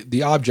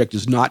 The object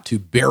is not to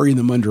bury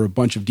them under a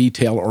bunch of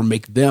detail or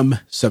make them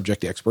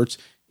subject experts.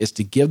 It's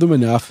to give them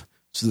enough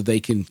so that they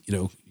can,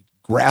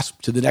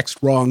 grasp to the next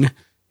rung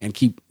and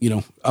keep,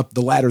 up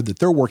the ladder that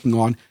they're working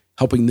on,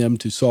 helping them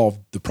to solve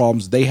the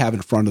problems they have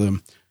in front of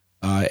them,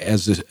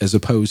 as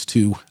opposed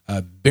to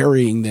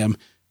burying them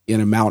in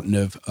a mountain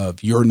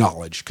of your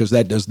knowledge, because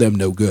that does them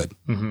no good.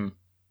 Mm-hmm.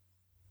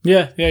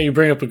 Yeah, you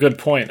bring up a good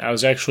point. I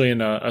was actually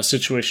in a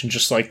situation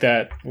just like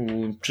that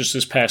just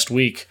this past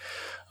week.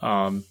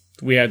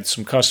 We had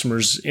some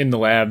customers in the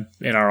lab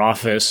in our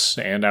office,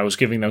 and I was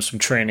giving them some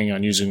training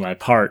on using my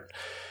part.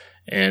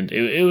 And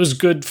it was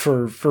good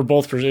for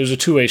both. It was a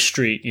two-way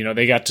street.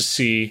 They got to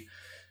see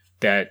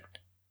that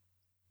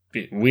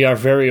we are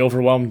very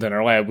overwhelmed in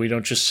our lab. We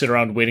don't just sit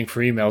around waiting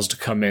for emails to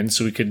come in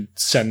so we could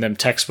send them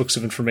textbooks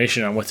of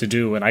information on what to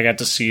do. And I got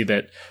to see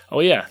that, oh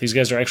yeah, these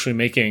guys are actually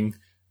making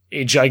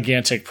a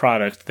gigantic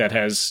product that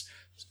has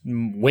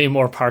way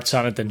more parts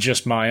on it than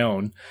just my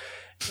own.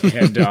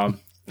 And,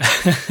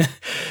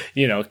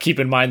 keep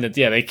in mind that,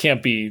 they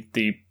can't be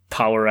the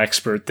power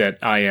expert that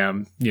I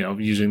am,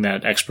 using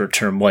that expert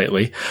term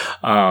lightly.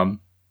 And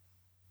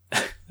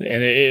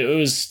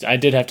I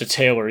did have to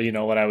tailor,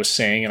 what I was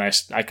saying, and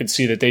I could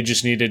see that they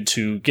just needed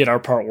to get our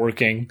part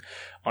working,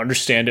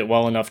 understand it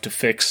well enough to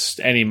fix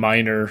any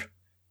minor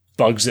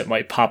bugs that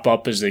might pop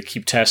up as they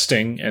keep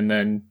testing, and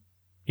then,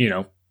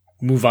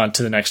 move on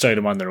to the next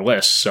item on their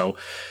list. So,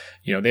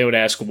 they would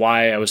ask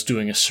why I was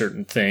doing a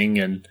certain thing,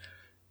 and,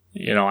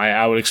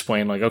 I would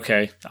explain like,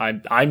 okay,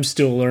 I'm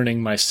still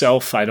learning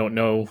myself. I don't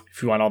know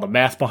if you want all the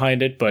math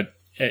behind it, but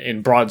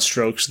in broad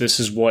strokes, this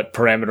is what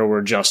parameter we're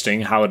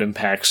adjusting, how it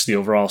impacts the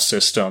overall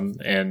system,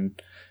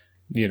 and,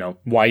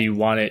 why you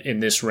want it in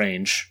this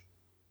range.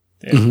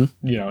 And,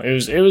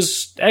 it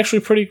was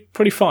actually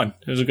pretty fun.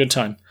 It was a good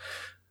time.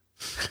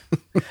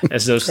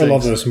 As those things. I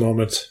love those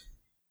moments.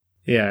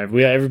 Yeah,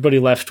 everybody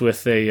left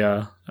with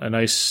a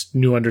nice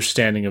new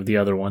understanding of the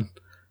other one.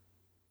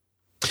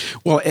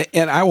 Well,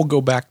 and I will go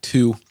back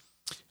to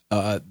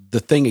the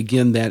thing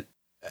again that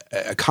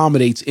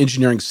accommodates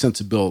engineering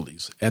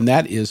sensibilities, and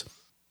that is,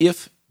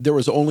 if there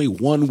was only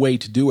one way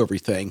to do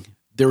everything,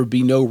 there would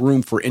be no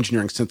room for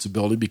engineering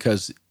sensibility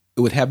because it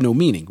would have no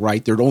meaning,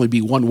 right? There'd only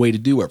be one way to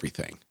do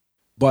everything.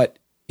 But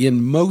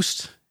in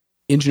most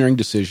engineering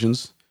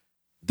decisions,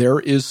 there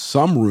is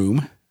some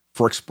room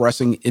for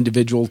expressing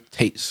individual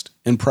taste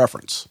and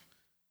preference.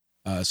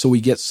 So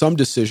we get some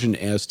decision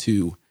as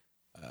to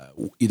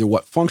either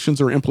what functions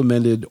are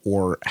implemented,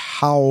 or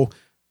how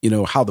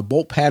the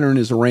bolt pattern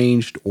is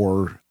arranged,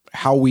 or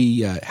how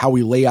we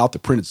lay out the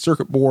printed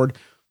circuit board.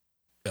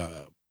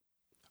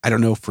 I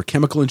don't know, for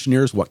chemical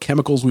engineers, what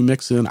chemicals we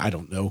mix in. I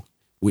don't know.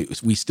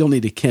 We still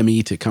need a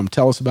chemie to come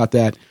tell us about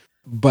that.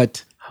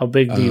 But how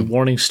big the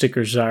warning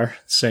stickers are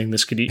saying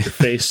this could eat your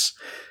face.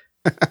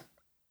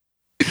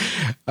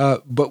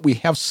 But we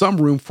have some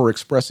room for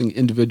expressing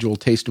individual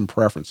taste and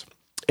preference.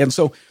 And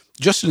so,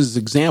 just as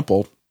an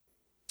example,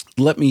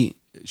 let me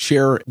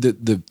share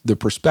the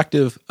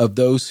perspective of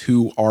those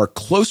who are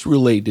close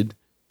related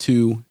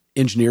to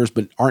engineers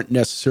but aren't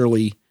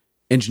necessarily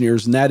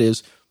engineers, and that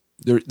is,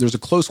 there's a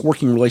close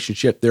working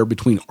relationship there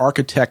between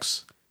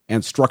architects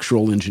and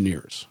structural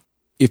engineers.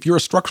 If you're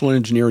a structural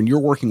engineer and you're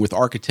working with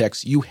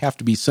architects, you have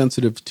to be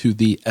sensitive to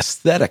the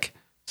aesthetic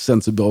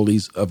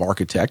sensibilities of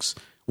architects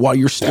while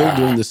you're still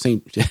doing the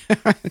same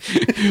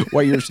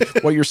while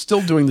you're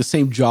still doing the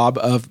same job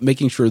of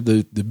making sure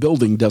the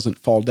building doesn't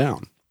fall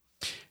down.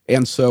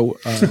 And so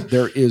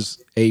there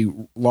is a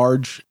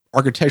large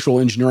architectural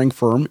engineering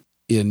firm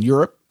in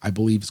Europe. I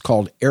believe it's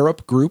called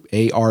Arup Group,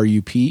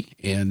 ARUP,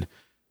 and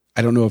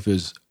I don't know if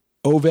it's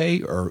Ove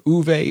or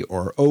Uwe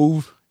or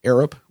Ove.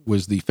 Arup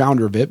was the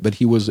founder of it, but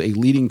he was a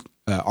leading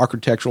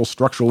architectural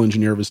structural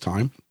engineer of his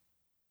time.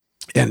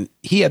 And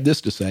he had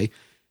this to say.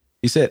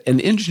 He said, an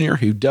engineer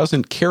who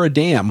doesn't care a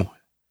damn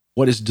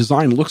what his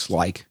design looks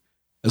like,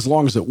 as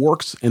long as it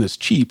works and is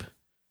cheap,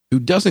 who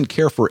doesn't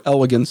care for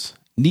elegance,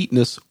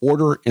 neatness,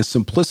 order, and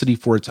simplicity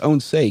for its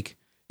own sake,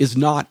 is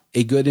not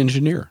a good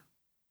engineer.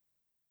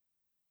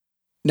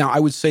 Now, I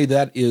would say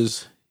that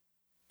is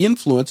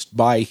influenced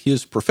by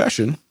his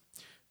profession,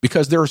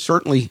 because there are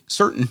certainly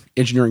certain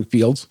engineering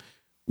fields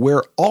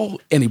where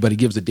all anybody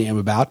gives a damn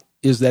about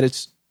is that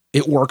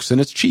it works and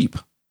it's cheap.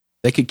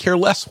 They could care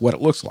less what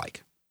it looks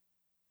like.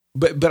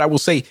 But I will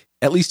say,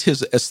 at least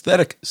his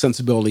aesthetic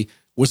sensibility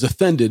was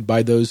offended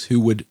by those who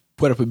would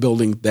put up a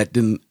building that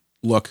didn't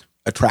look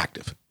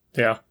attractive.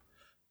 Yeah.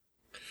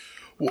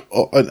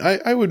 Well, and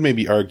I would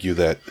maybe argue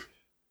that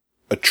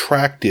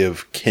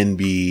attractive can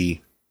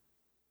be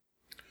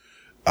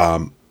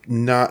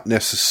not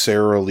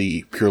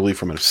necessarily purely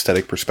from an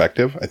aesthetic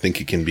perspective. I think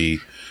it can be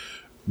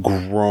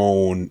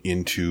grown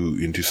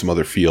into some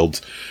other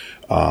fields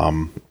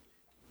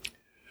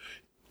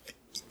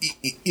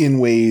in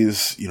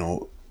ways,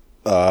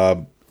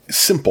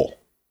 simple.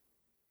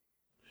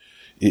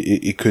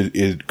 It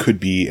could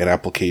be an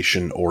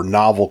application, or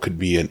novel could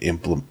be an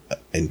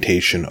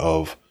implementation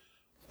of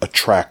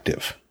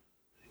attractive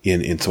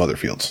in some other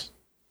fields.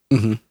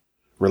 Mm-hmm.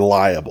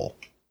 Reliable.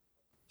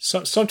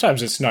 So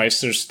sometimes it's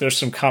nice. There's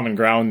some common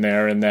ground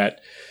there in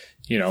that,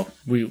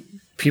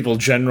 people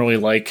generally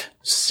like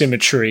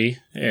symmetry,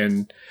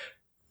 and,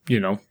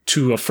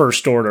 to a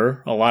first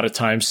order, a lot of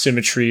times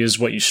symmetry is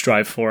what you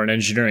strive for in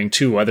engineering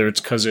too, whether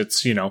it's because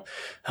it's,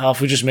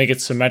 if we just make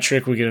it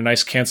symmetric, we get a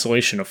nice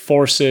cancellation of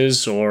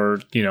forces,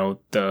 or,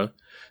 the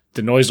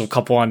noise will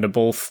couple onto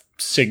both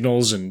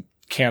signals and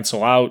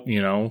cancel out,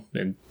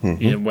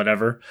 and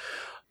whatever.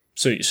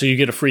 So you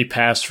get a free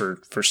pass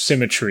for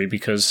symmetry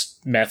because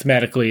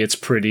mathematically it's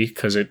pretty,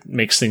 because it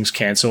makes things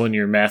cancel and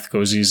your math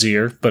goes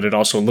easier, but it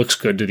also looks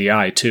good to the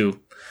eye too.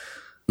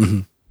 Mm-hmm.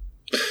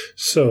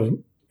 So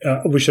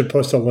We should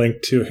post a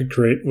link to a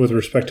great, with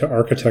respect to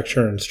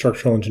architecture and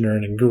structural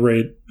engineering, a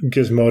great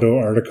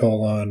Gizmodo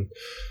article on.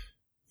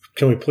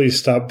 Can we please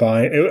stop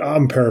by?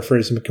 I'm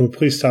paraphrasing, but can we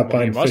please stop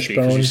by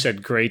Fishbone? You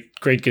said great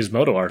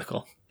Gizmodo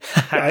article.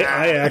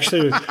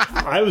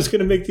 I was going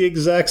to make the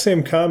exact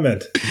same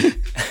comment.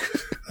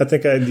 I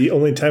think the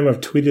only time I've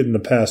tweeted in the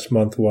past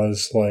month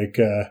was like,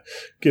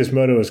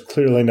 Gizmodo is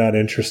clearly not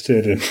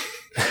interested in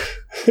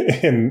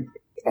in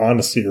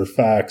honesty or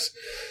facts.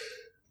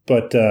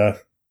 But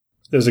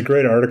there's a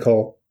great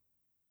article,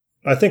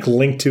 I think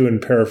linked to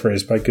and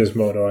paraphrased by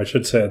Gizmodo, I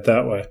should say it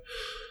that way,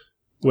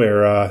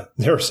 where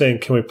they were saying,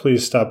 can we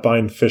please stop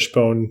buying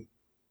Fishbone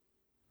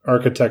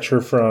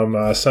architecture from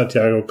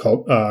Santiago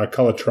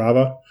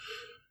Calatrava?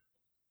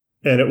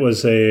 And it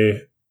was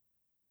a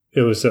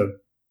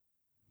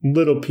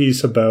little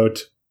piece about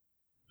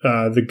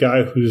the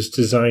guy who's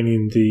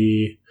designing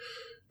the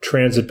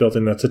transit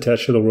building that's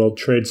attached to the World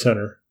Trade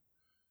Center.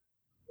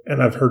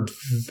 And I've heard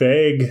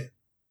vague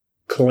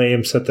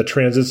claims that the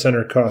transit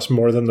center costs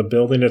more than the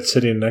building it's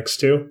sitting next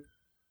to.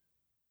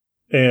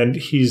 And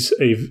he's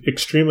a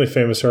extremely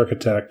famous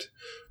architect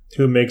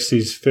who makes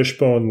these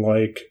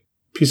Fishbone-like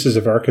pieces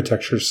of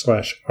architecture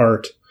 /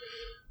 art.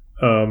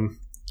 I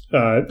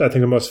think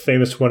the most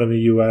famous one in the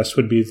U.S.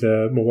 would be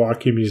the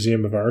Milwaukee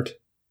Museum of Art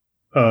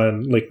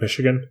on Lake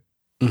Michigan.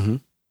 Mm-hmm.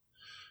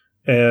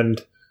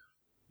 And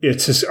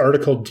it's this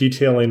article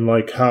detailing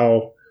like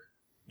how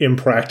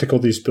impractical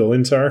these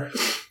buildings are.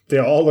 They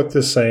all look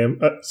the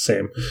same.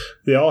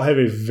 They all have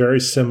a very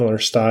similar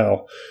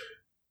style.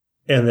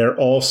 And they're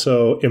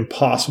also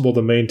impossible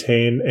to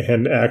maintain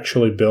and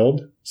actually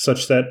build,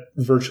 such that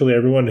virtually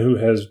everyone who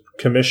has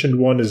commissioned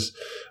one is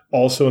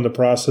also in the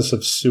process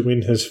of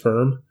suing his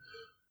firm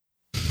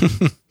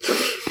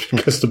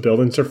because the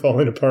buildings are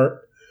falling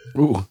apart.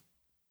 Ooh,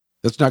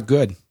 that's not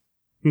good.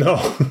 No.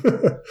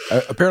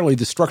 Apparently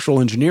the structural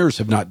engineers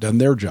have not done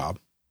their job.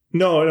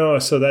 No.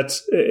 So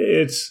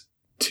it's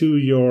to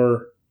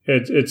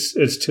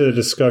the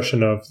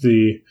discussion of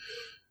the,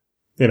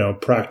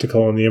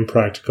 practical and the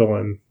impractical,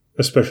 and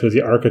especially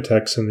the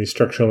architects and the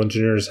structural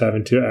engineers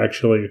having to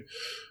actually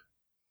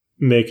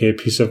make a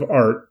piece of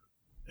art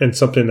and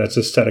something that's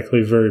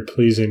aesthetically very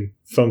pleasing,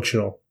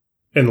 functional,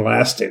 and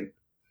lasting.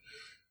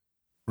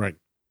 Right.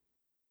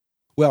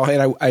 Well,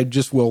 and I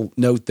just will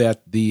note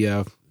that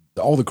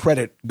all the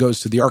credit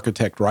goes to the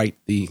architect, right?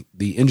 The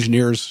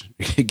engineers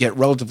get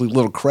relatively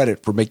little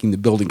credit for making the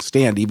building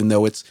stand, even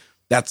though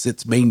that's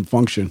its main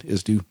function,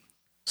 is to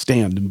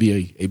stand and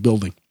be a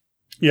building.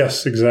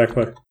 Yes,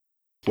 exactly.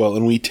 Well,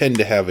 and we tend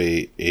to have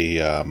at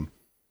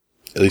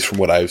least from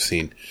what I've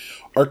seen,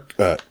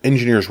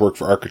 engineers work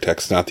for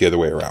architects, not the other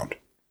way around.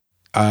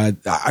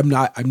 I'm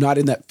not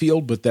in that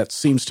field, but that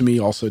seems to me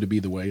also to be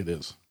the way it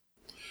is.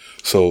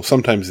 So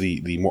sometimes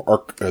the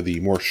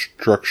more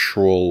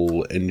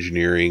structural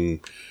engineering,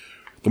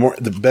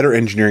 the better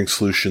engineering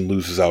solution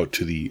loses out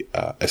to the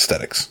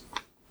aesthetics,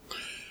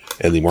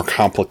 and the more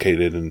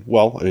complicated and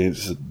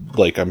it's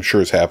like I'm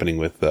sure is happening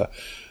with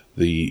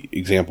the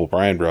example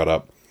Brian brought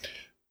up.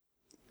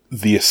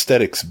 The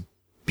aesthetics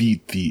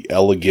beat the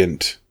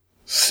elegant,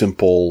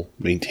 simple,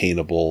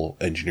 maintainable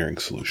engineering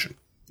solution.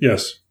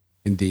 Yes,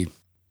 indeed.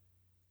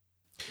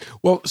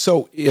 Well,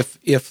 so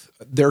if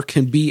there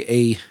can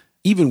be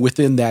even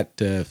within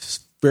that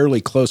fairly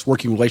close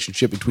working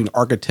relationship between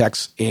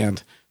architects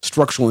and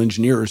structural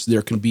engineers,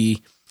 there can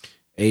be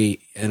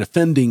an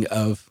offending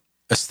of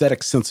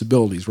aesthetic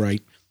sensibilities,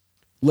 right?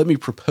 Let me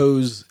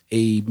propose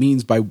a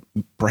means by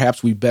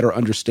perhaps we better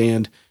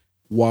understand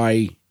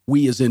why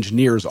we as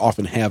engineers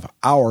often have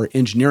our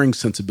engineering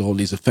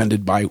sensibilities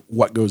offended by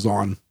what goes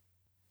on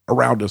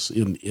around us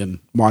in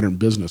modern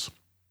business.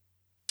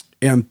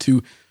 And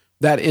to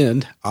that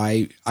end,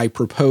 I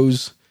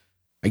propose,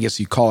 I guess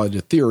you call it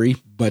a theory,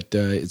 but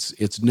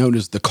it's known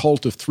as the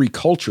cult of three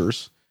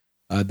cultures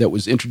that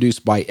was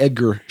introduced by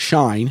Edgar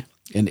Schein.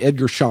 And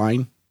Edgar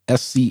Schein,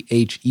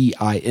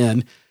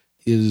 Schein,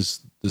 is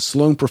the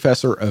Sloan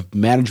Professor of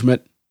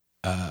Management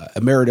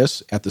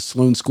Emeritus at the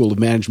Sloan School of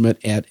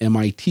Management at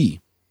MIT.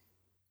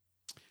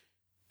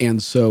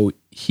 And so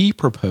he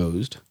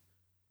proposed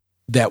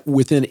that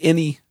within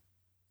any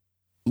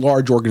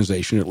large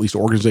organization, at least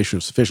organization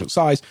of sufficient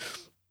size,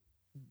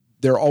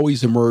 there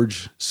always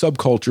emerge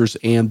subcultures,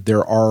 and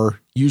there are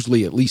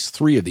usually at least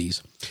three of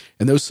these.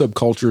 And those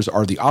subcultures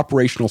are the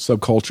operational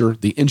subculture,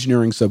 the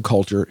engineering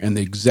subculture, and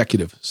the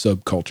executive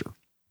subculture.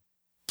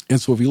 And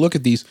so if you look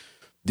at these,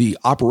 the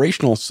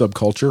operational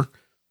subculture,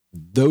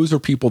 those are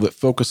people that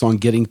focus on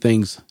getting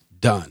things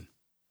done.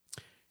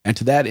 And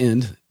to that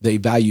end, they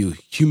value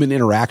human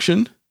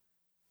interaction,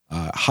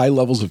 high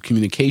levels of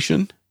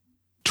communication,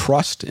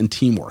 trust, and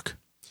teamwork.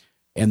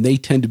 And they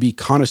tend to be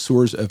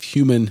connoisseurs of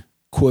human,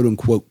 quote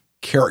unquote,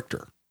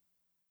 character.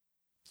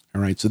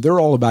 All right, so they're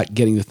all about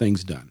getting the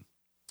things done.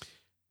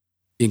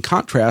 In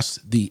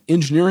contrast, the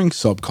engineering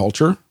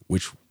subculture,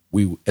 which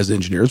we as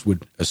engineers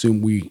would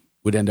assume we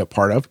would end up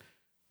part of,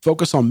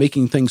 focus on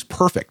making things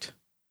perfect.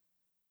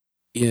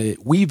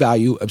 We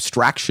value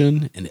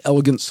abstraction and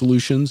elegant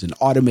solutions and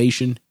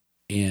automation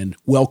and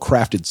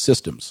well-crafted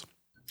systems.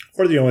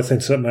 Or the only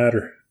things that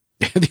matter.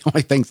 The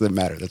only things that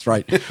matter. That's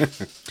right.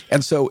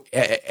 And so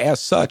as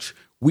such,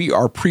 we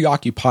are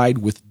preoccupied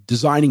with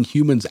designing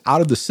humans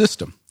out of the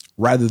system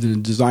rather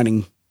than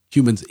designing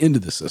humans into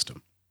the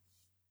system.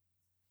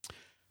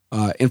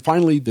 And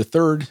finally, the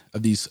third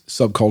of these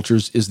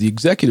subcultures is the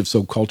executive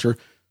subculture,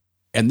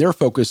 and their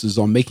focus is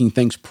on making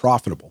things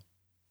profitable.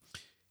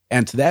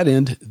 And to that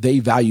end, they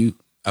value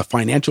a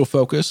financial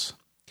focus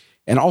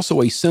and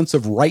also a sense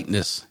of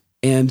rightness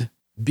and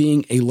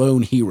being a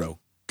lone hero,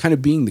 kind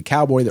of being the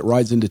cowboy that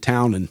rides into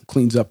town and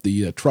cleans up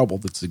the trouble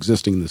that's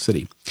existing in the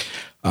city.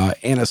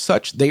 And as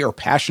such, they are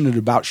passionate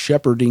about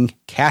shepherding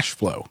cash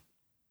flow.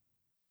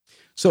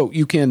 So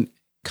you can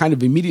kind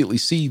of immediately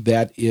see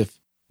that if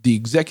the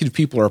executive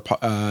people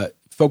are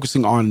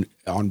focusing on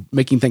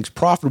making things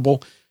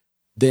profitable,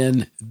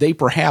 then they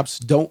perhaps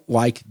don't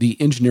like the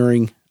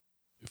engineering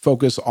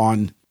focus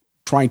on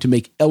trying to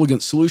make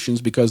elegant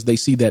solutions because they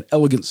see that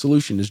elegant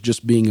solution as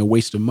just being a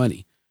waste of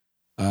money.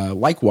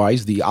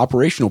 Likewise, the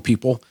operational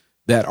people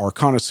that are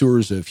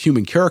connoisseurs of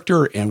human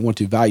character and want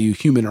to value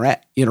human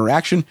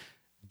interaction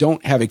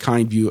don't have a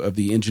kind view of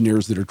the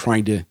engineers that are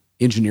trying to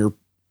engineer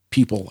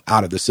people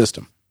out of the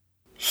system.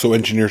 So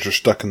engineers are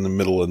stuck in the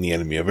middle and the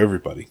enemy of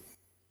everybody.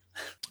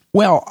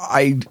 Well,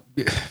 and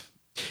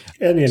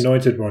the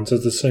anointed ones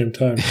at the same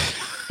time.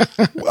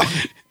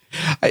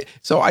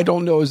 So I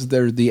don't know as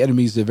they're the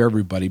enemies of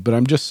everybody, but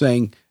I'm just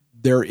saying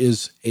there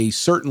is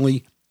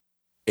certainly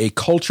a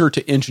culture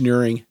to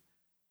engineering,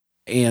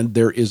 and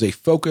there is a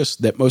focus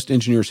that most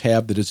engineers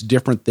have that is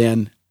different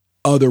than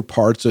other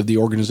parts of the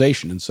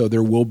organization. And so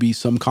there will be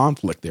some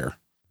conflict there.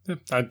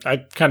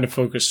 I kind of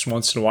focus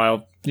once in a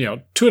while,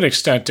 to an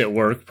extent at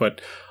work, but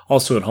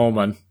also at home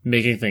on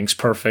making things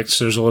perfect.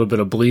 So there's a little bit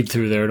of bleed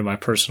through there to my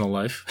personal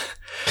life.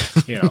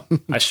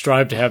 I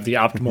strive to have the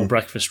optimal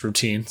breakfast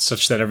routine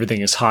such that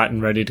everything is hot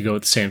and ready to go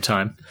at the same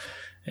time.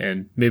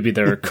 And maybe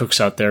there are cooks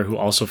out there who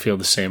also feel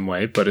the same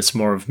way, but it's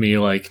more of me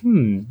like,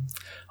 I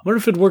wonder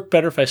if it'd work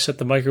better if I set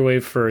the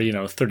microwave for,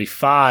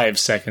 35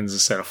 seconds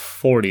instead of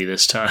 40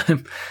 this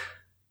time.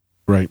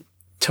 Right.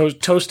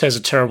 Toast has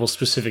a terrible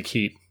specific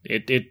heat.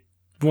 It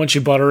once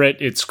you butter it,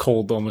 it's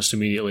cold almost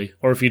immediately.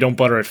 Or if you don't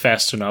butter it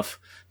fast enough,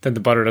 then the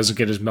butter doesn't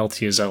get as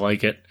melty as I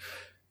like it.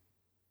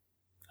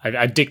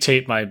 I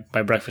dictate my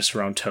breakfast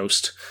around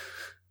toast.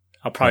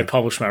 I'll probably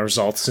publish my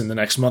results in the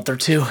next month or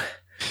two.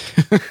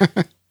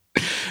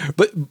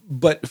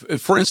 But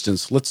for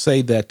instance, let's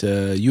say that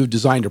you have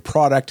designed a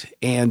product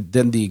and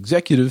then the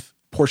executive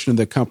portion of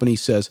the company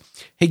says,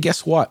 hey,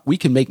 guess what? We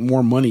can make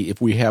more money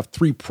if we have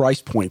 3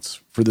 price points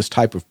for this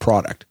type of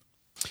product.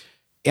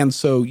 And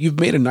so you've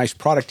made a nice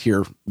product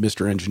here,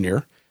 Mr.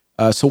 Engineer.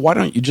 So why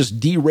don't you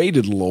just derate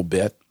it a little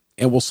bit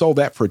and we'll sell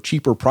that for a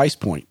cheaper price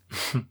point?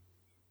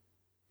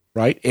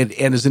 Right? And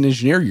as an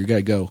engineer, you're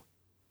going to go,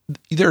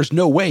 there's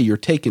no way you're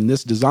taking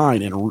this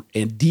design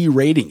and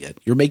derating it.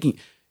 You're making,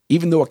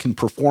 even though it can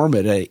perform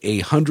at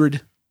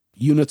 100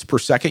 units per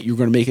second, you're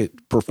going to make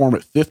it perform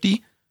at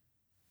 50.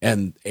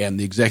 And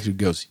the executive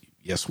goes,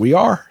 yes, we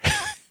are,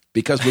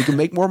 because we can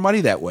make more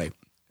money that way.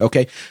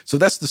 Okay. So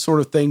that's the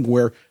sort of thing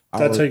where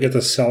that's how you get the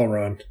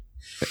Celeron.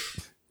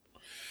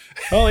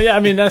 Oh, yeah. I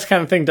mean, that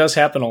kind of thing does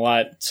happen a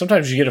lot.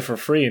 Sometimes you get it for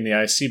free in the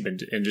IC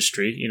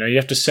industry. You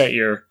have to set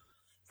your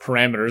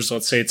parameters.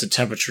 Let's say it's a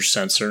temperature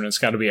sensor, and it's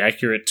got to be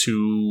accurate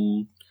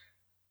to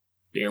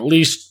at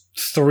least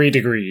 3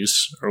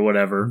 degrees or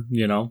whatever,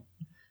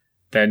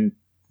 Then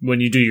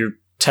when you do your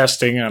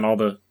testing on all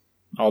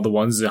the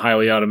ones, the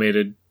highly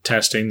automated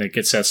testing that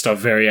gets that stuff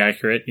very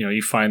accurate,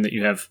 you find that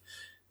you have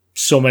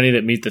so many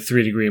that meet the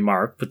 3 degree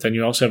mark, but then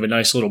you also have a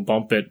nice little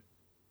bump at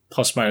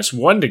plus minus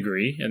 1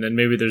 degree, and then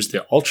maybe there's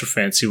the ultra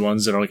fancy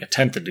ones that are like a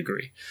 10th of a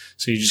degree.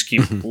 So you just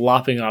keep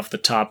lopping off the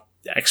top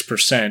X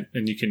percent,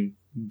 and you can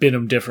bin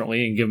them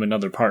differently and give them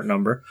another part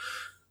number.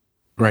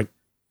 Right.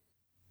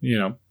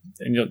 And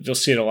you'll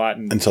see it a lot.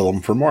 And sell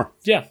them for more.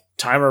 Yeah.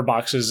 Timer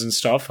boxes and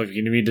stuff. Like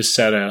you need to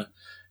set an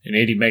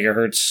 80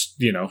 megahertz,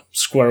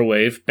 square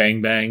wave,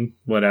 bang, bang,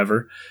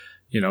 whatever.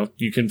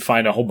 You can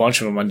find a whole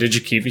bunch of them on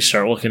DigiKey if you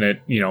start looking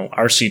at,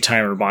 RC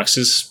timer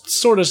boxes,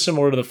 sort of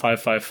similar to the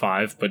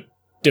 555, but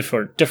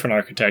different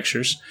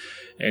architectures.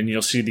 And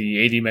you'll see the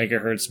 80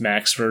 megahertz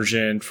max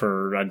version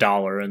for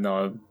 $1 and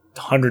the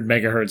 100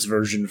 megahertz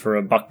version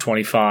for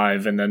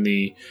 $1.25, and then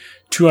the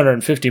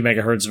 250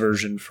 megahertz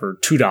version for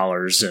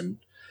 $2. And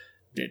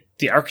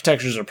the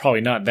architectures are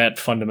probably not that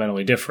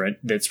fundamentally different.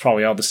 It's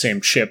probably all the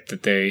same chip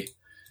that they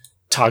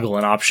toggle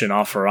an option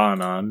off or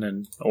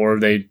on, or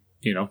they,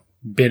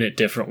 bin it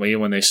differently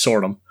when they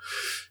sort them.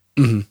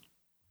 Mm-hmm.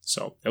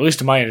 So at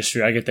least in my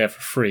industry, I get that for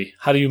free.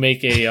 How do you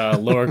make a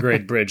lower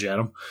grade bridge,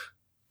 Adam?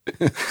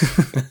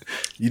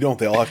 You don't.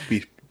 They all have to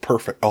be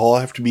perfect. All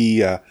have to be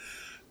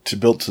to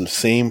build to the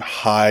same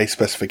high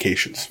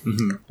specifications.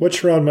 Mm-hmm.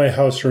 Which around my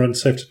house are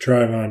unsafe to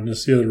drive on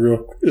is the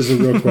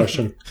real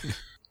question.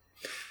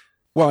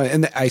 Well,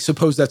 and I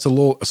suppose that's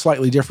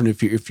slightly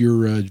different. If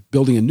you're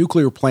building a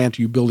nuclear plant,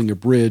 or you're building a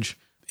bridge,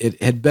 it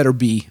had better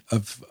be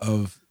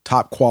of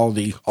top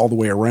quality all the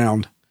way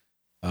around.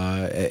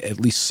 at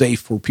least safe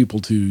for people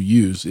to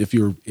use. If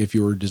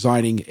you're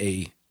designing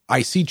a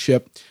IC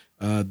chip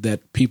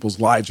that people's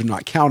lives are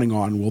not counting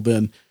on, well,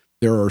 then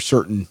there's a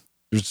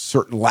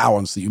certain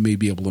allowance that you may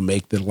be able to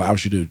make that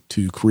allows you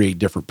to create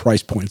different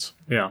price points.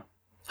 Yeah.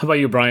 How about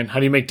you, Brian? How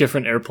do you make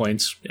different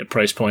airplanes at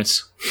price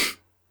points?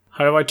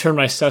 How do I turn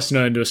my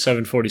Cessna into a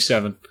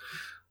 747?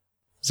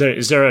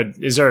 Is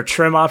there a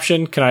trim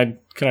option? Can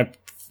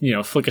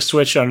I flick a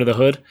switch under the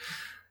hood?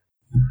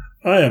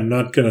 I am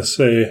not going to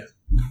say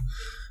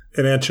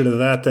an answer to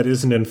that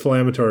isn't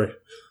inflammatory.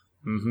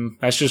 Mm-hmm.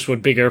 That's just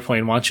what big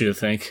airplane wants you to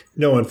think.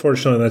 No,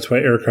 unfortunately, that's why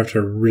aircraft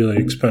are really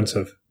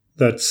expensive.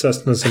 That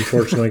Cessnas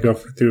unfortunately go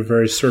through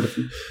very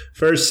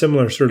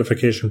similar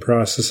certification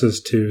processes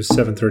to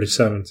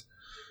 737s.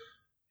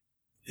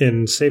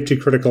 In safety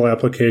critical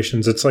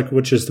applications, it's like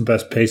which is the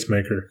best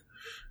pacemaker.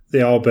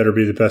 They all better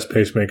be the best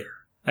pacemaker.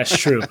 That's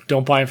true.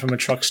 Don't buy them from a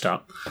truck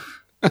stop.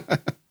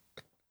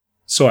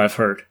 So I've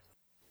heard.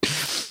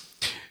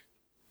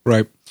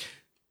 Right.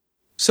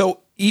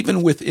 So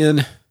even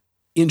within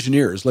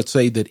engineers, let's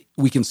say that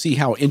we can see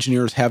how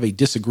engineers have a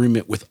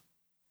disagreement with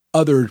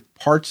other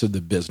parts of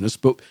the business,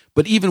 but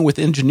even with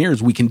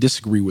engineers, we can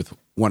disagree with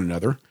one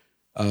another.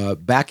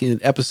 Back in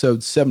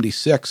episode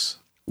 76,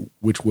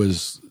 which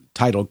was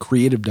titled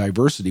Creative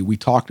Diversity, we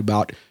talked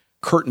about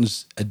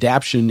Curtin's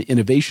adaptation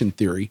innovation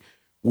theory,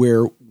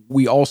 where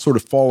we all sort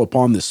of fall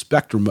upon this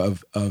spectrum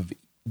of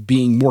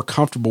being more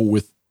comfortable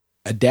with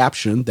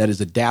adaptation, that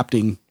is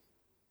adapting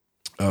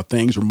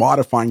things or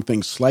modifying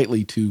things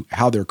slightly to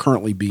how they're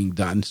currently being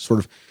done, sort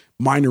of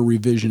minor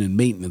revision and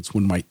maintenance,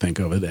 one might think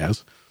of it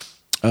as,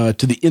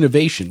 to the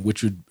innovation,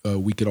 which would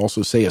we could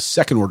also say a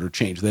second order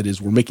change. That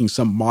is, we're making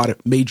some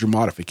major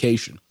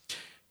modification.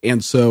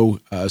 And so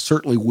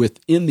certainly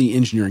within the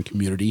engineering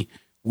community,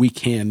 we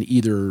can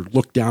either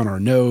look down our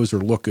nose or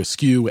look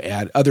askew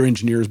at other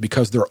engineers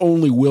because they're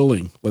only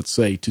willing, let's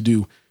say, to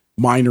do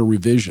minor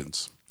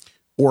revisions.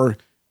 Or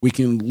we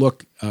can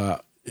look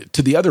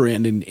to the other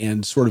end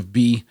and sort of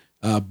be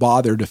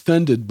bothered,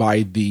 offended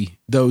by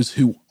those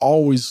who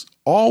always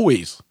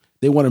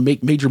they want to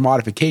make major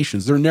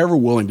modifications. They're never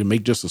willing to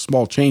make just a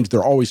small change.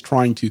 They're always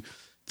trying to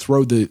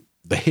throw the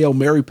Hail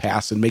Mary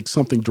pass and make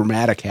something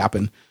dramatic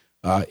happen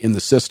in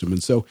the system.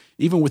 And so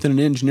even within an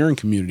engineering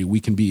community,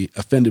 we can be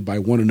offended by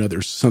one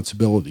another's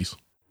sensibilities.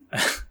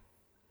 I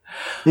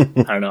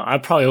don't know.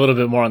 I'm probably a little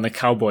bit more on the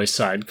cowboy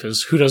side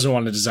because who doesn't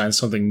want to design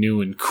something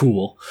new and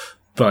cool?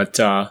 But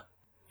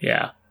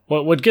yeah.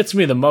 What gets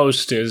me the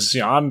most is,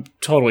 I'm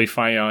totally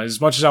fine.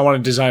 As much as I want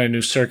to design a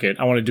new circuit,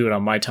 I want to do it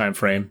on my time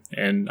frame,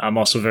 and I'm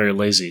also very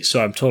lazy,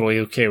 so I'm totally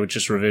okay with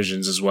just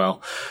revisions as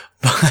well.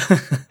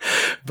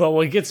 But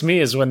what gets me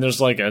is when there's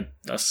like a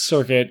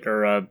circuit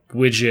or a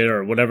widget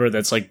or whatever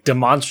that's like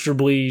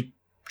demonstrably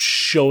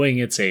showing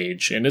its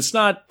age, and it's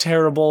not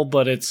terrible,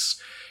 but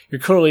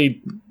you're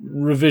clearly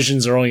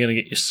revisions are only going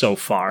to get you so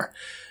far,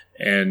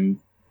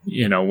 and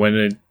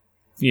when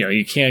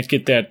you can't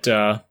get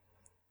that.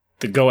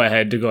 The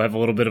go-ahead to go have a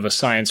little bit of a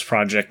science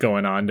project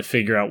going on to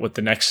figure out what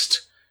the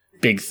next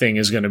big thing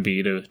is going to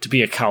be to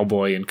be a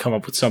cowboy and come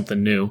up with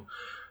something new.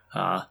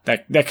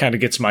 That kind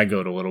of gets my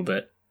goat a little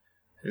bit.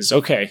 Is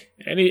okay.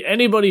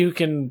 Anybody who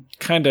can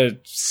kind of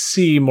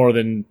see more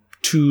than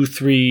 2,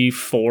 3,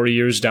 4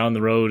 years down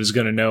the road is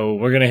going to know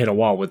we're going to hit a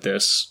wall with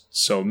this.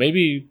 So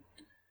maybe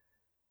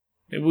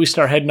we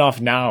start heading off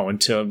now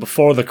until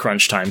before the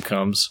crunch time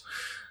comes.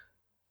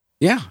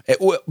 Yeah,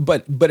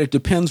 but it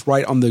depends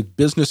right on the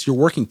business you're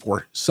working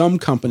for. Some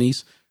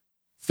companies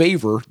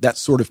favor that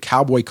sort of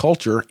cowboy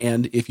culture,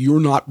 and if you're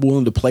not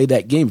willing to play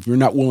that game, if you're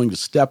not willing to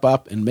step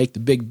up and make the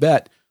big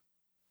bet,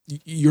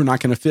 you're not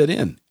going to fit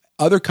in.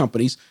 Other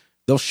companies,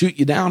 they'll shoot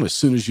you down as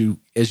soon as you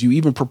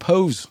even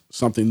propose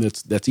something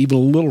that's even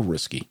a little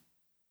risky.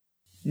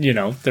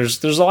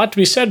 There's a lot to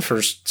be said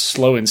for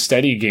slow and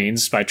steady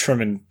gains by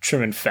trimming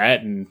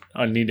fat and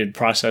unneeded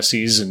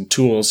processes and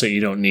tools that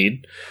you don't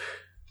need.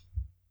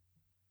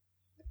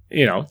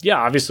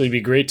 Obviously it'd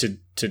be great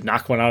to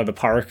knock one out of the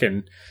park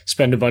and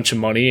spend a bunch of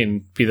money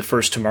and be the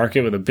first to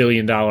market with $1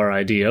 billion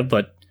idea.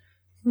 But,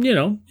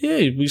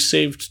 we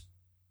saved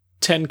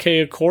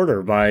 $10K a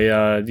quarter by,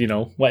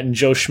 letting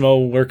Joe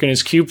Schmo work in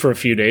his cube for a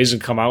few days and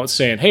come out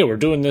saying, hey, we're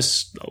doing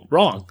this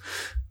wrong.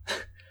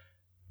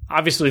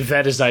 Obviously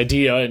vet his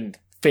idea and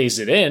phase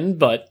it in,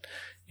 but,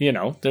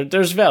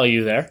 there's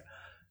value there.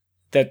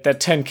 That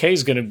 $10K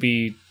is going to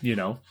be,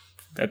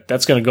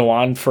 that's going to go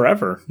on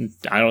forever.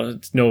 I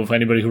don't know of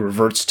anybody who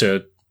reverts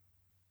to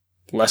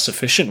less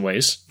efficient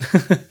ways.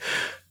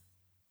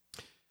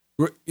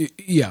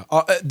 Yeah.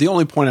 The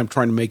only point I'm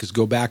trying to make is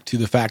go back to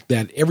the fact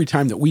that every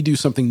time that we do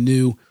something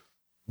new,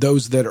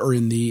 those that are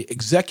in the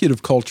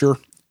executive culture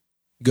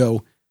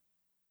go,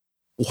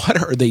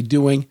 what are they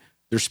doing?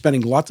 They're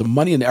spending lots of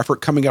money and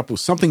effort coming up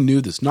with something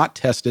new that's not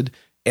tested,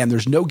 and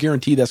there's no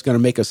guarantee that's going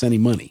to make us any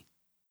money.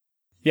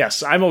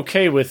 Yes, I'm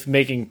okay with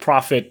making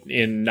profit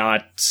in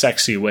not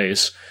sexy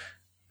ways.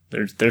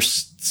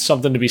 There's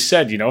something to be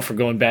said, for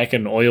going back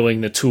and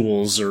oiling the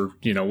tools or,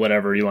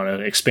 whatever you want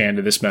to expand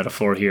to this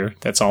metaphor here.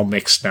 That's all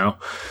mixed now.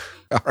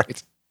 All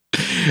right.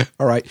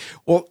 All right.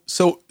 Well,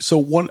 so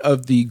one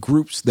of the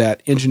groups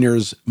that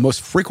engineers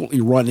most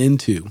frequently run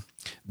into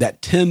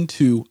that tend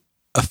to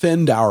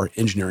offend our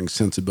engineering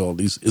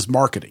sensibilities is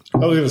marketing. I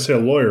was going to say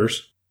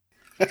lawyers.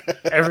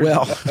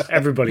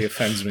 Everybody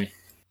offends me,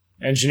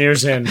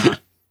 engineers and not.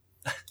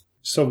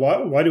 So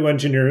why do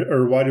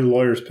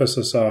lawyers piss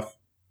us off?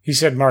 He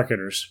said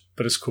marketers,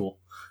 but it's cool.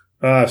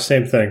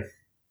 Same thing.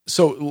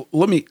 So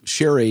let me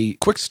share a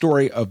quick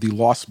story of the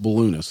lost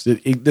balloonist.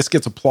 This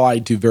gets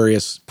applied to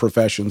various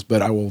professions,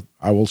 but I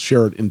will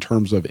share it in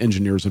terms of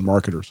engineers and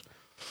marketers.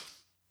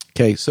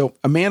 Okay, so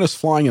a man is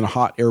flying in a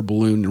hot air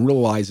balloon and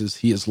realizes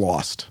he is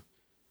lost.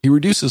 He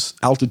reduces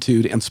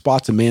altitude and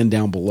spots a man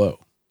down below.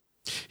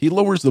 He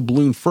lowers the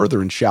balloon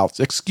further and shouts,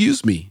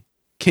 "Excuse me,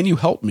 can you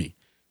help me?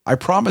 I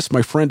promised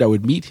my friend I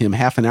would meet him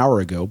half an hour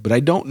ago, but I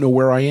don't know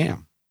where I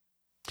am."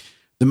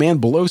 The man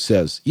below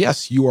says,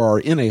 "Yes, you are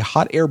in a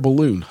hot air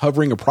balloon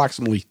hovering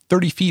approximately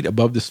 30 feet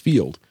above this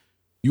field.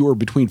 You are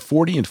between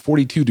 40 and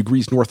 42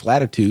 degrees north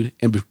latitude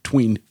and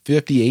between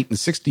 58 and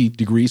 60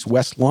 degrees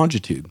west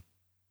longitude."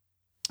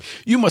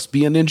 "You must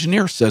be an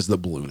engineer," says the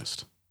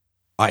balloonist.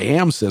 "I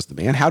am," says the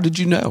man. "How did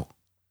you know?"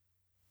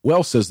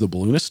 "Well," says the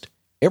balloonist,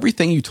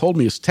 "everything you told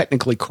me is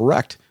technically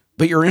correct,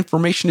 but your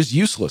information is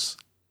useless.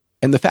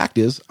 And the fact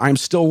is, I'm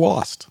still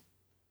lost."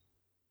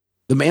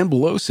 The man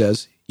below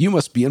says, "You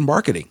must be in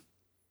marketing."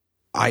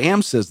 "I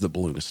am," says the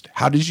balloonist.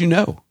 "How did you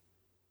know?"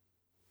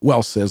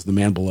 "Well," says the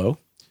man below,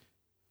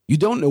 "you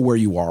don't know where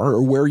you are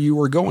or where you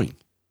are going.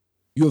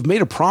 You have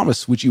made a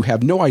promise which you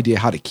have no idea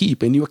how to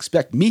keep, and you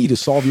expect me to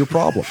solve your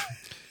problem.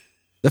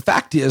 The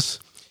fact is,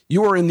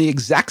 you are in the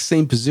exact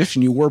same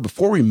position you were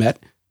before we met,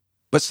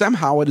 but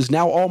somehow it is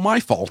now all my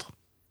fault."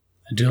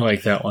 I do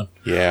like that one.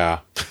 Yeah.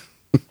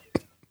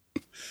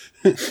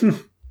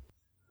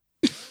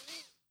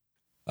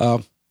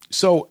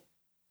 So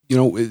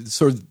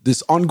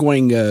this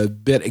ongoing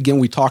bit, again,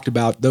 we talked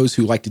about those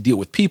who like to deal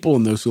with people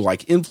and those who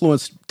like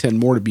influence tend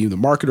more to be the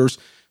marketers.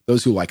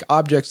 Those who like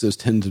objects, those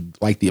tend to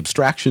like the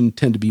abstraction,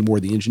 tend to be more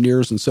the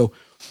engineers. And so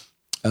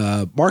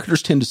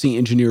marketers tend to see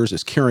engineers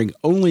as caring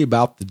only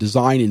about the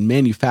design and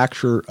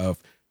manufacture of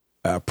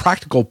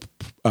practical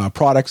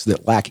products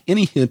that lack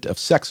any hint of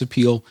sex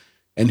appeal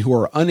and who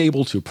are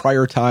unable to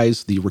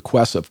prioritize the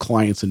requests of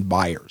clients and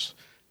buyers.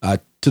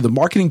 To the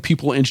marketing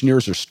people,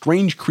 engineers are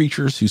strange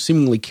creatures who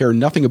seemingly care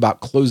nothing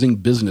about closing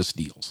business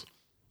deals.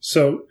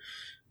 So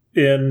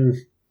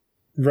in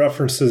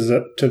references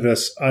to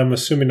this, I'm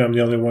assuming I'm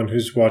the only one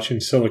who's watching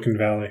Silicon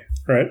Valley,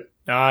 right?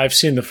 I've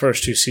seen the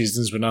first 2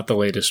 seasons, but not the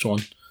latest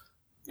one.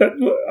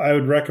 I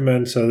would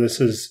recommend, so this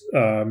is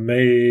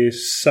May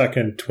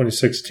 2nd,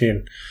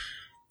 2016.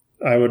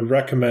 I would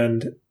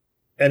recommend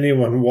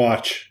anyone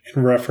watch,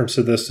 in reference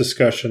to this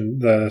discussion,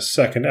 the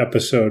second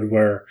episode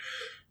where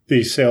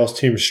the sales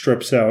team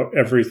strips out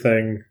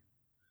everything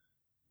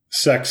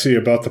sexy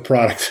about the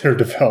product they're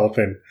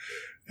developing.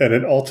 And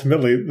it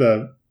ultimately,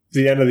 the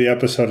end of the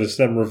episode is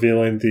them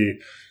revealing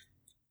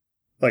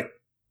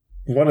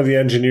one of the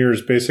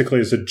engineers basically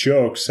is a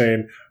joke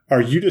saying,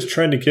 "Are you just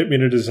trying to get me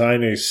to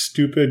design a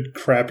stupid,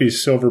 crappy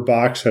silver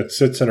box that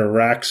sits in a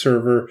rack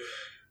server,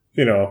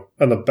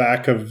 on the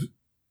back of,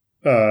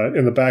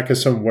 in the back of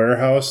some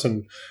warehouse?"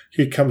 And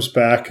he comes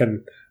back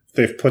and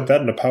they've put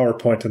that in a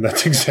PowerPoint, and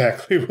that's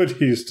exactly what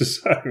he's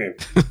designing.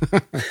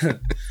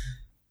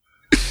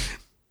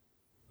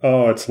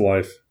 Oh, it's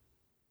life.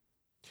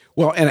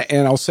 Well,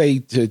 and I'll say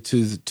to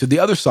the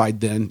other side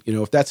then,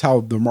 if that's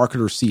how the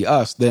marketers see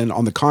us, then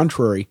on the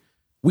contrary,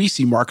 we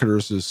see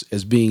marketers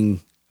as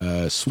being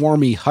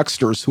swarmy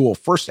hucksters who will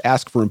first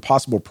ask for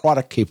impossible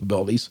product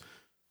capabilities,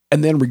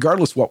 and then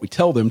regardless of what we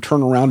tell them,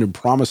 turn around and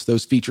promise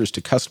those features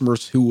to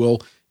customers who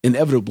will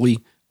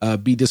inevitably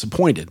be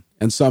disappointed.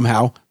 And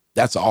somehow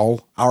that's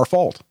all our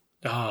fault.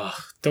 Oh,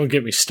 don't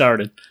get me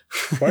started.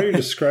 Why are you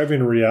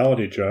describing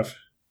reality, Jeff?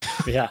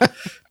 Yeah.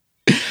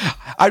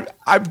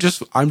 I'm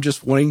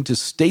just wanting to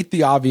state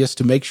the obvious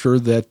to make sure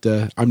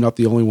that I'm not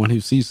the only one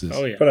who sees this.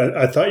 Oh, yeah. But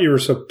I thought you were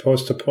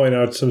supposed to point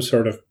out some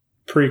sort of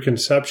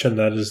preconception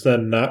that is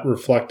then not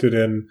reflected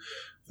in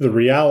the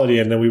reality,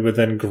 and then we would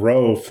then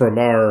grow from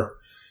our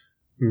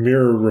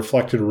mirror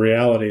reflected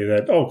reality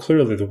that, oh,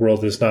 clearly the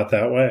world is not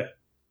that way.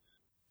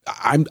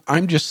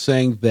 I'm just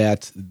saying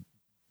that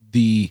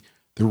the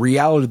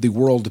reality of the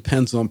world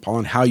depends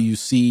upon how you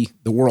see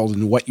the world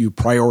and what you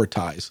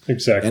prioritize.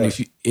 Exactly. And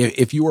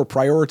if you are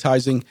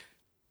prioritizing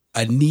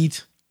a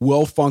neat,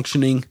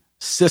 well-functioning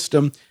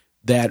system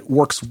that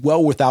works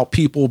well without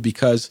people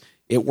because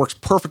it works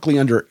perfectly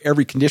under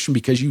every condition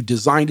because you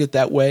designed it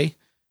that way,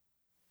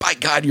 by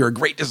God, you're a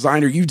great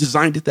designer, you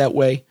designed it that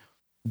way,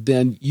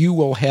 then you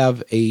will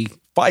have a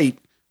fight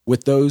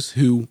with those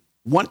who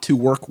want to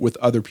work with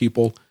other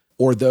people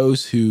or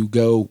those who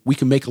go, "We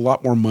can make a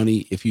lot more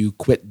money if you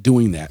quit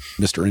doing that,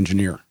 Mr.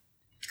 Engineer."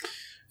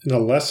 And the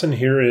lesson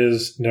here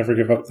is never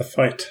give up the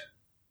fight.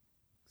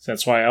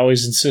 That's why I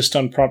always insist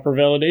on proper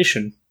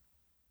validation.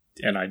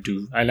 And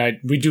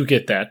we do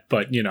get that,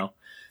 but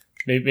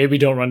maybe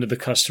don't run to the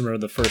customer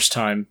the first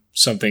time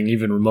something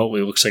even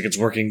remotely looks like it's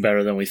working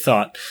better than we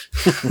thought.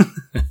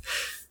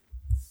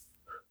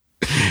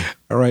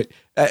 All right.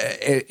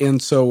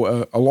 And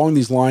so along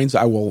these lines,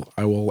 I will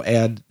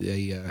add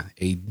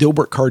a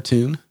Dilbert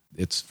cartoon.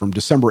 It's from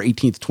December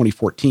 18th,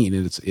 2014,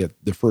 and it's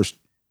the first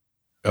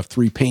of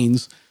three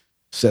panes,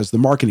 says the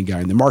marketing guy.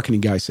 And the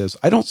marketing guy says,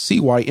 I don't see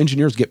why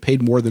engineers get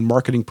paid more than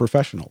marketing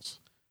professionals.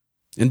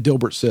 And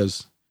Dilbert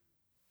says,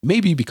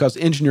 maybe because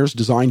engineers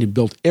designed and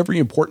built every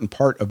important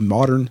part of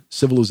modern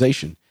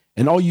civilization,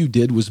 and all you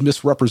did was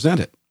misrepresent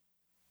it.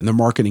 And the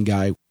marketing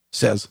guy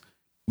says,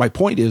 my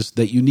point is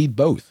that you need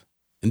both.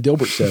 And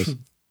Dilbert says,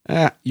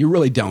 you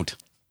really don't.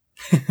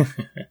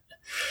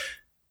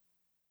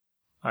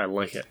 I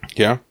like it.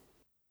 Yeah.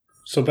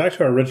 So back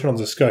to our original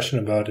discussion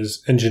about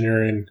is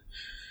engineering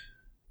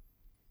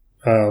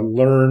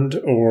learned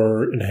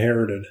or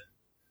inherited.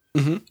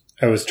 Mm-hmm.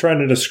 I was trying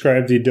to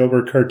describe the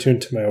Dilbert cartoon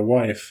to my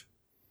wife.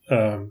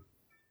 The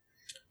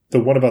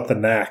one about the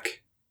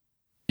knack.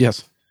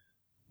 Yes.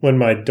 When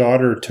my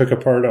daughter took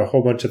apart a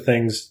whole bunch of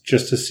things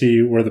just to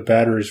see where the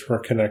batteries were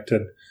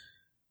connected,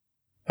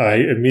 I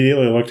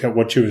immediately looked at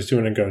what she was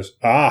doing and goes,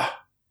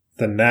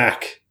 the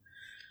knack.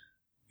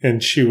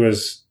 And she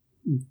was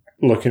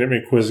looking at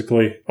me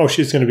quizzically. Oh,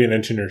 she's going to be an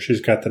engineer.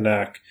 She's got the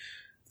knack.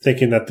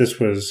 Thinking that this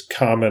was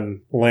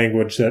common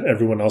language that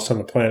everyone else on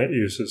the planet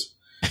uses.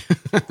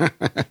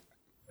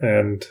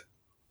 And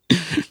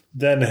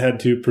then had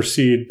to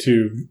proceed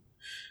to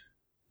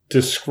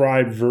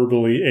describe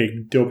verbally a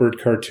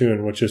Dilbert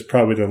cartoon, which is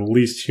probably the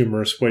least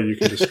humorous way you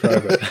can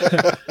describe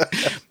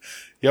it.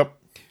 Yep.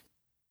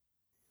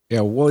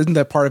 Yeah, well, isn't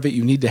that part of it?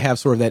 You need to have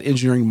sort of that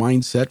engineering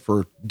mindset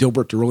for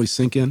Dilbert to really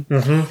sink in.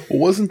 Mm-hmm. Well,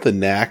 wasn't the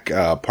knack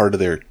part of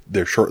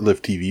their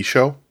short-lived TV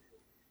show?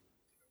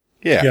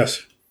 Yeah.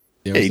 Yes.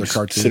 Yeah, Hey, it was just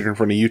their cartoon. sit in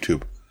front of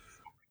YouTube.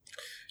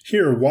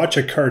 Here, watch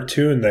a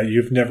cartoon that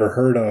you've never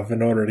heard of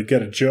in order to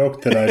get a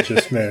joke that I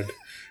just made.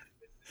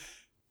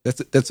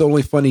 That's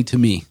only funny to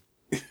me.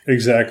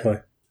 Exactly.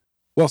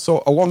 Well,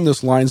 so along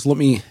those lines, let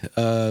me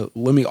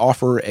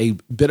offer a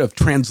bit of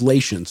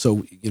translation.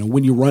 So,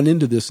 when you run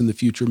into this in the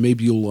future,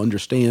 maybe you'll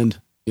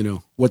understand,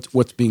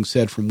 what's being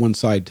said from one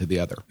side to the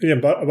other.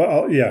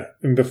 Yeah, yeah.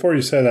 And before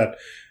you say that,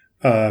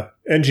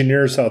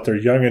 engineers out there,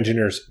 young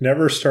engineers,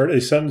 never start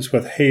a sentence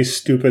with, "Hey,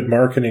 stupid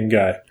marketing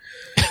guy."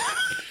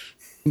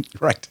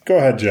 Right. Go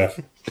ahead, Jeff.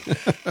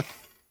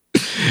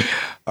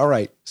 All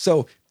right.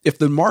 So if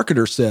the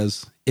marketer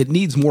says it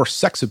needs more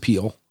sex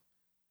appeal,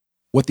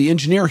 what the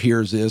engineer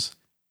hears is,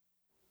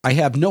 I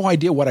have no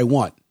idea what I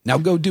want. Now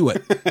go do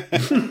it.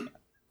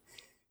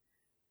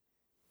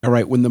 All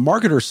right. When the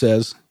marketer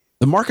says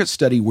the market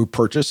study we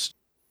purchased,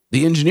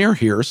 the engineer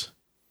hears,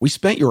 we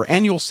spent your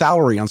annual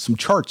salary on some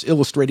charts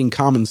illustrating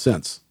common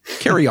sense.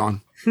 Carry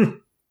on.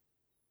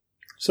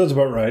 Sounds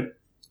about right.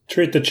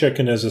 Treat the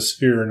chicken as a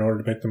sphere in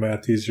order to make the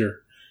math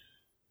easier.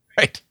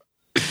 Right.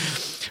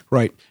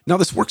 Right. Now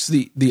this works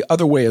the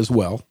other way as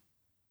well.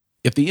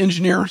 If the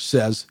engineer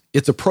says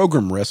it's a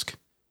program risk,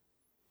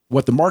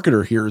 what the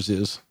marketer hears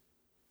is,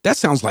 that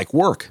sounds like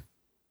work.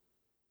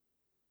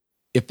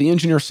 If the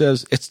engineer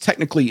says it's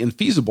technically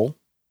infeasible,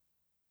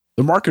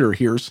 the marketer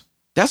hears,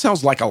 that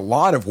sounds like a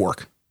lot of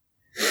work.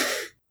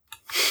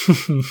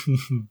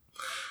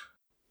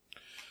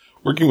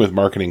 Working with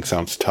marketing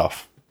sounds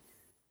tough.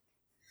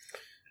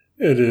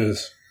 It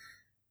is.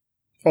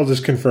 I'll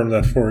just confirm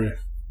that for you.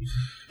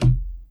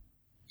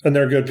 And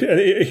they're good.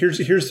 Here's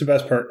the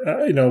best part.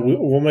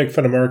 We'll make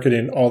fun of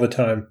marketing all the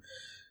time,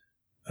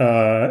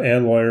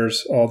 and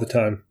lawyers all the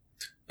time,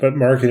 but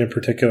marketing in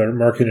particular,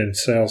 marketing and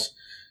sales,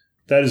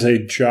 that is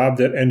a job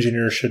that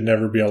engineers should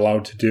never be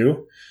allowed to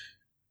do,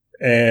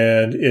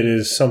 and it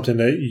is something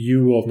that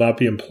you will not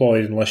be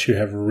employed unless you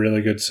have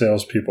really good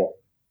salespeople.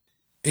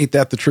 Ain't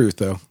that the truth,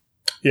 though?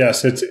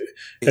 Yes, it's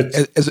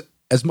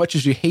as much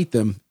as you hate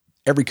them,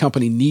 every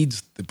company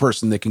needs the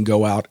person that can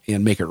go out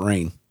and make it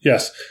rain.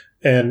 Yes.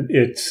 And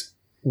it's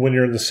when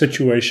you're in the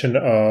situation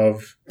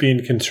of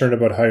being concerned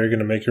about how you're going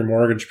to make your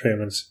mortgage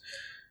payments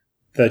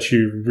that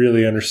you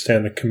really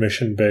understand the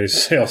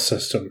commission-based sales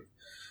system.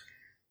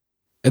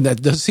 And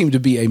that does seem to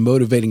be a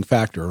motivating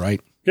factor,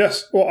 right?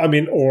 Yes. Well, I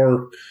mean,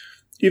 or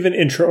even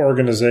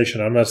intra-organization.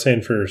 I'm not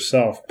saying for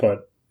yourself,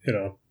 but,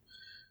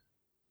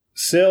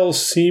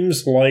 sales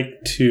seems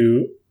like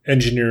to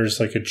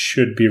engineers like it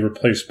should be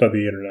replaced by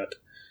the internet.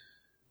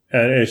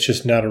 And it's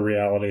just not a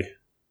reality.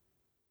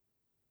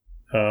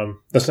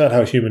 That's not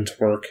how humans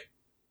work.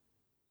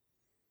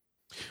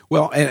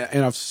 Well,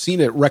 and I've seen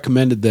it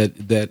recommended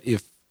that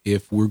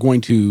if we're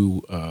going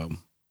to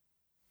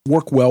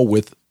work well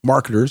with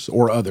marketers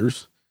or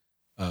others,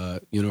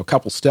 a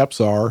couple steps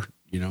are,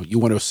 you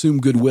want to assume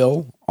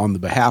goodwill on the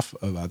behalf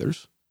of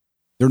others.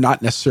 They're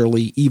not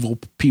necessarily evil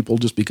people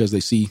just because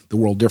they see the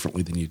world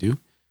differently than you do.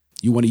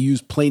 You want to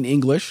use plain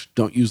English.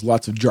 Don't use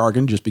lots of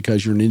jargon just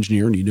because you're an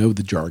engineer and you know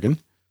the jargon.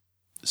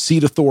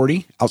 Cede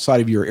authority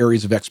outside of your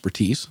areas of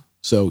expertise.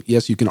 So,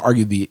 yes, you can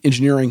argue the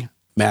engineering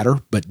matter,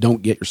 but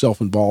don't get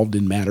yourself involved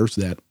in matters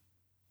that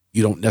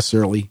you don't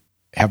necessarily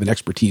have an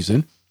expertise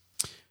in.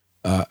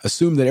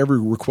 Assume that every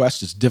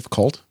request is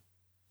difficult,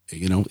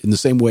 in the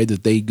same way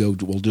that they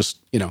will just,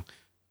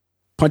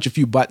 punch a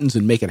few buttons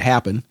and make it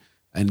happen.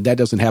 And that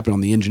doesn't happen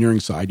on the engineering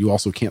side. You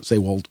also can't say,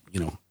 well,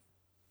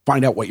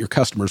 find out what your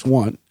customers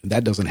want. And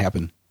that doesn't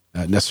happen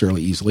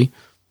necessarily easily.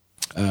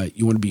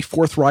 You want to be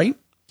forthright.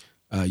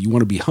 You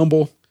want to be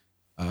humble.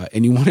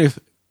 And you want to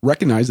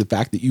recognize the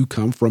fact that you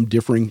come from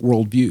differing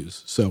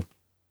worldviews. So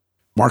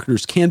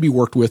marketers can be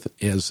worked with,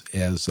 as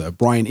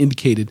Brian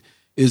indicated,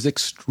 is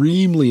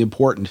extremely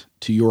important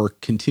to your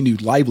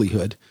continued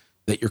livelihood,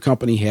 that your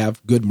company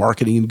have good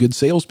marketing and good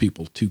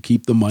salespeople to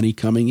keep the money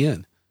coming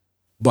in.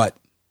 But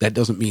that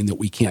doesn't mean that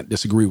we can't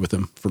disagree with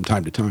them from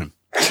time to time.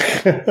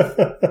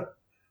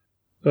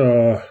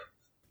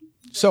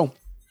 So,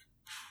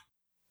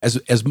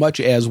 as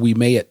much as we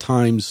may at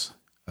times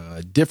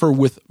differ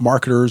with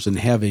marketers and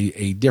have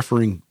a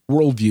differing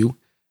worldview,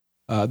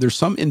 there's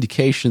some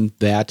indication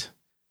that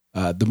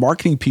the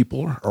marketing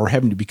people are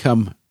having to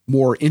become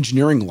more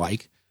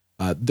engineering-like.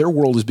 Their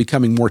world is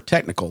becoming more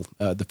technical.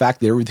 The fact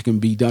that everything can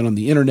be done on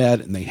the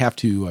internet and they have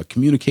to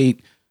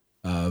communicate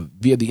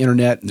via the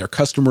internet, and their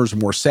customers are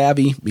more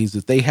savvy means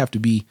that they have to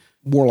be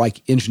more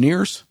like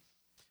engineers.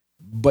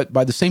 But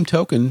by the same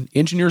token,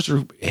 engineers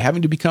are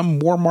having to become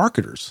more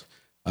marketers.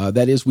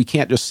 That is, we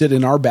can't just sit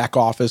in our back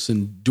office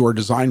and do our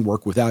design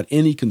work without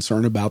any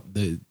concern about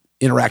the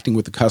interacting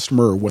with the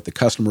customer or what the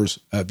customer's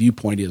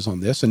viewpoint is on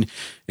this. And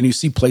you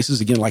see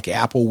places, again, like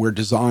Apple, where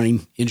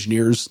design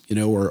engineers,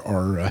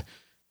 are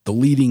the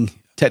leading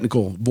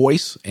technical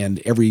voice, and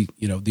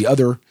the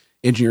other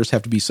engineers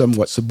have to be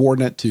somewhat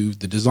subordinate to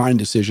the design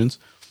decisions.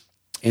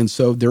 And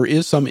so there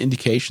is some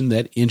indication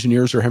that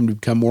engineers are having to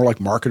become more like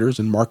marketers,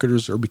 and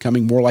marketers are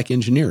becoming more like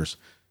engineers.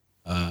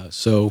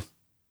 So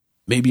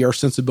maybe our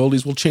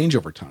sensibilities will change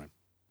over time.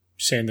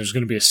 Saying there's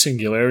going to be a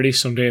singularity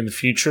someday in the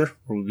future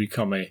where we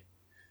become a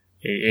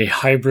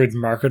hybrid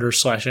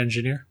marketer /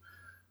 engineer?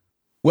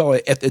 Well,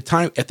 at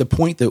the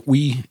point that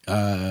we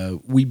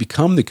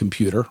become the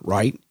computer,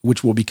 right,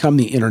 which will become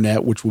the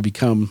internet, which will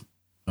become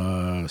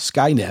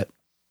Skynet,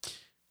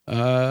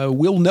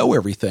 we'll know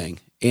everything,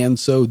 and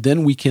so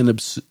then we can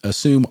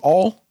assume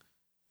all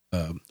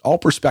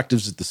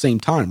perspectives at the same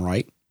time,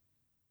 right?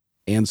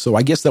 And so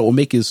I guess that will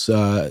make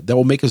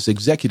us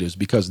executives,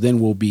 because then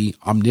we'll be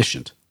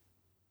omniscient.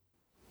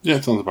 Yeah,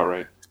 that sounds about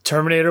right.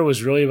 Terminator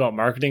was really about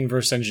marketing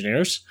versus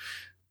engineers?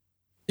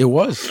 It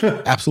was.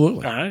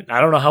 Absolutely. All right.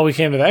 I don't know how we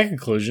came to that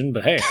conclusion,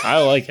 but hey,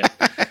 I like it.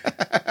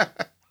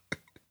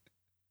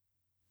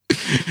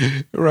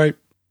 Right.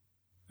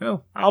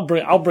 Well, I'll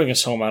bring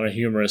us home on a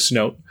humorous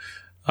note.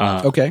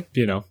 Okay.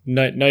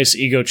 Nice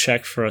ego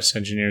check for us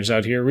engineers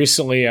out here.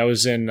 Recently, I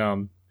was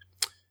in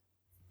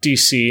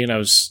DC, and I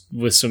was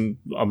with some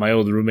of my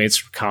old roommates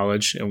from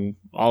college, and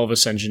all of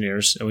us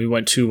engineers, and we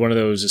went to one of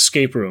those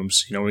escape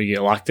rooms, where you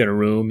get locked in a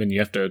room and you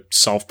have to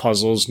solve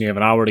puzzles and you have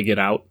an hour to get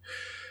out.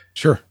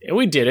 Sure. And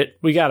we did it.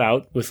 We got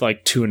out with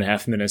like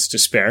 2.5 minutes to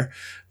spare.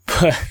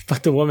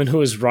 But the woman who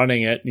was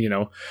running it,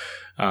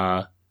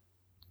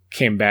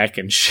 came back,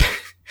 and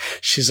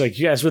she's like,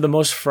 you guys were the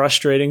most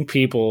frustrating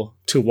people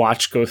to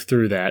watch go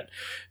through that,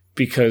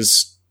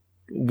 because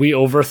we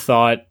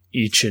overthought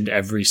each and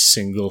every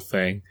single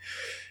thing.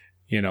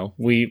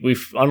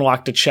 We've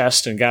unlocked a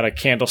chest and got a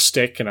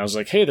candlestick, and I was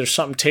like, hey, there's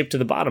something taped to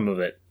the bottom of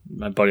it.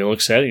 My buddy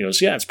looks at it, he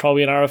goes, yeah, it's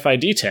probably an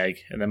RFID tag.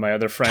 And then my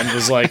other friend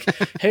was like,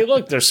 hey,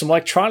 look, there's some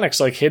electronics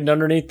like hidden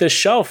underneath this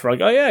shelf. We're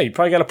like, oh yeah, you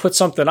probably got to put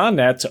something on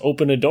that to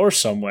open a door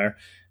somewhere.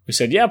 We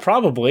said, yeah,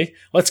 probably.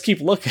 Let's keep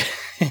looking.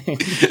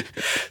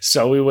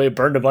 So we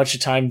burned a bunch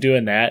of time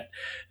doing that.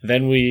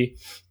 Then we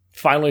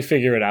finally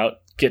figure it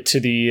out, get to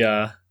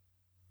the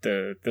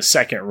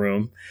second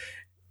room,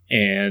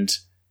 and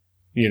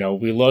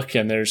we look,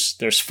 and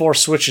there's 4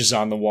 switches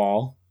on the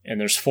wall, and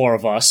there's 4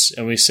 of us,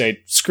 and we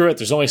say, screw it,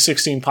 there's only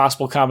 16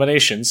 possible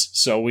combinations.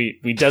 So we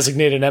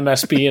designate an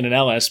MSB and an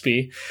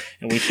LSB,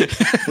 and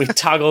we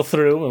toggle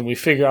through, and we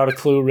figure out a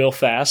clue real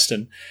fast,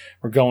 and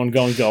we're going.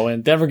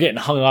 Then we're getting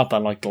hung up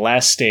on like the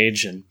last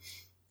stage, and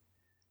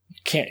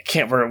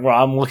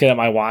I'm looking at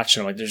my watch,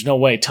 and I'm like, there's no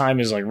way,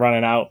 time is like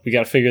running out. We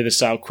got to figure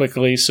this out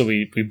quickly. So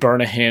we burn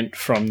a hint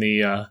from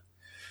the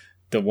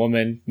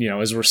woman,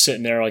 as we're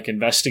sitting there like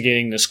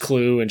investigating this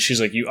clue, and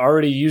she's like, you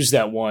already used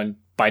that one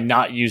by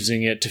not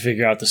using it to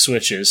figure out the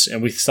switches.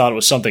 And we thought it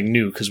was something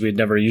new because we had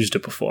never used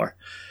it before.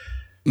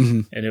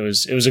 Mm-hmm. And it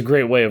was a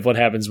great way of what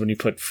happens when you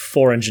put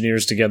 4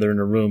 engineers together in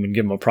a room and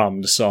give them a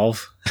problem to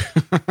solve.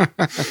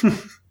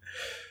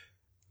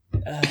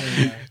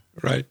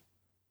 Right.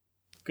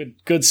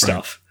 Good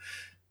stuff.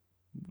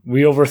 Right.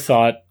 We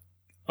overthought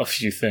a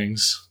few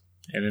things,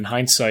 and in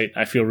hindsight,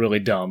 I feel really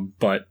dumb,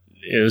 but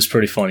it was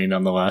pretty funny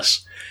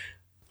nonetheless.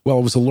 Well,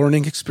 it was a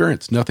learning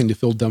experience. Nothing to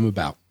feel dumb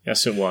about.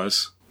 Yes, it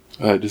was.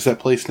 Does that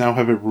place now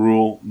have a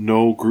rule,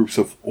 no groups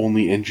of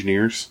only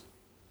engineers?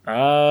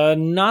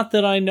 Not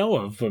that I know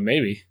of, but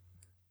maybe.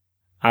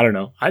 I don't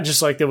know. I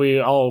just like that we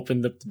all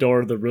opened the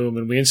door of the room,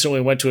 and we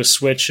instantly went to a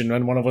switch, and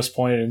then one of us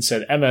pointed and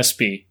said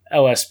MSB,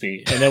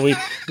 LSB. And then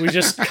we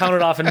just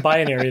counted off in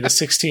binary the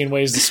 16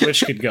 ways the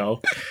switch could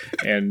go.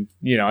 And,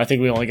 I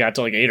think we only got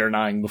to like 8 or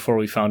 9 before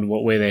we found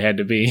what way they had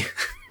to be.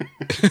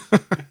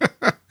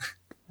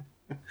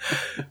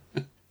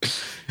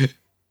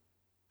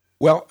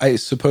 Well, I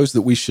suppose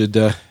that we should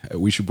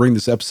bring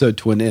this episode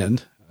to an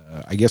end.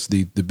 I guess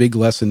the big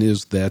lesson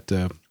is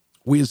that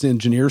we as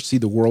engineers see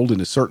the world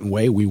in a certain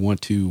way. We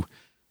want to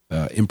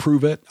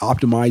improve it,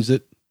 optimize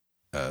it,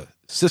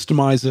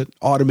 systemize it,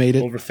 automate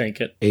it,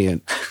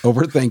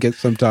 overthink it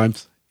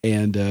sometimes.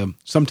 And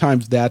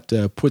sometimes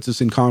that puts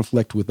us in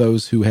conflict with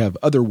those who have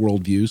other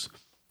worldviews.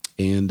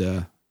 And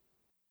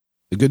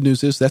the good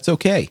news is that's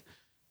okay.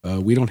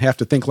 We don't have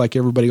to think like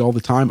everybody all the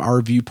time.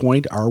 Our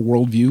viewpoint, our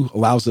worldview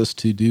allows us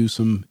to do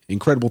some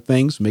incredible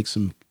things, make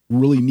some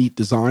really neat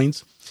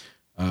designs,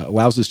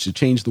 allows us to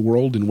change the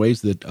world in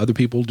ways that other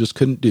people just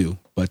couldn't do.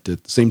 But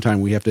at the same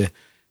time, we have to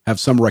have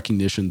some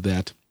recognition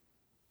that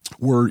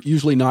we're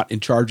usually not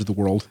in charge of the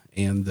world,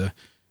 and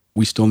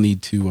we still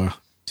need to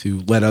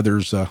let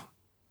others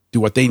do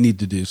what they need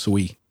to do. So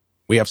we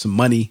have some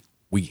money,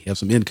 we have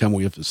some income,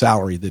 we have a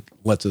salary that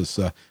lets us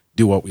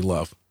do what we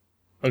love.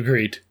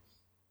 Agreed.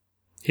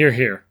 Hear,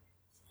 hear.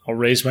 I'll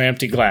raise my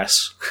empty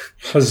glass.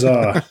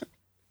 Huzzah.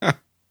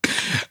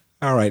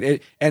 All right.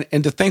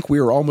 And to think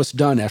we were almost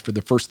done after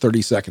the first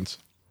 30 seconds.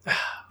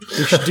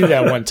 We should do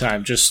that one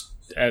time, just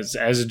as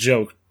a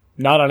joke.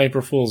 Not on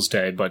April Fool's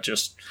Day, but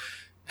just,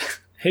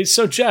 hey,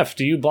 so Jeff,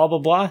 do you blah, blah,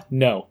 blah?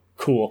 No.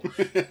 Cool.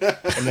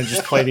 And then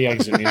just play the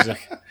exit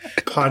music.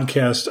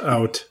 Podcast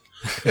out.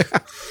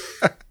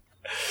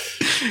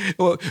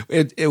 Well,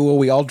 will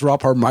we all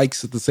drop our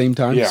mics at the same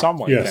time? Yeah.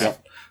 Something like that.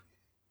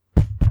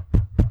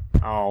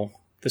 Oh,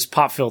 this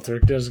pop filter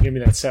doesn't give me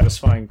that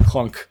satisfying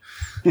clunk.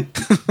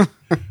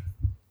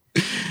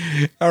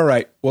 All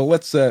right. Well,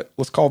 let's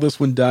call this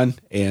one done,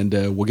 and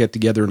we'll get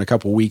together in a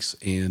couple of weeks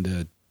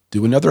and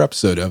do another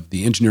episode of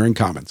the Engineering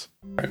Commons.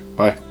 All right,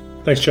 bye.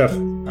 Thanks, Jeff.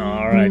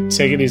 All right.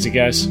 Take it easy,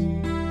 guys.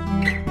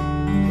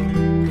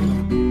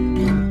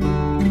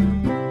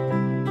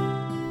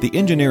 The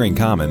Engineering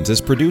Commons is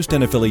produced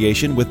in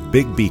affiliation with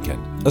Big Beacon,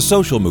 a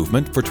social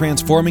movement for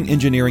transforming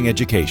engineering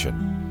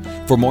education.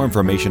 For more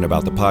information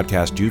about the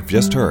podcast you've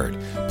just heard,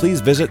 please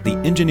visit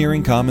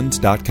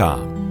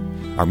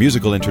theengineeringcommons.com. Our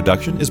musical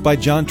introduction is by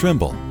John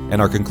Trimble,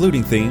 and our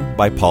concluding theme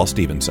by Paul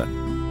Stevenson.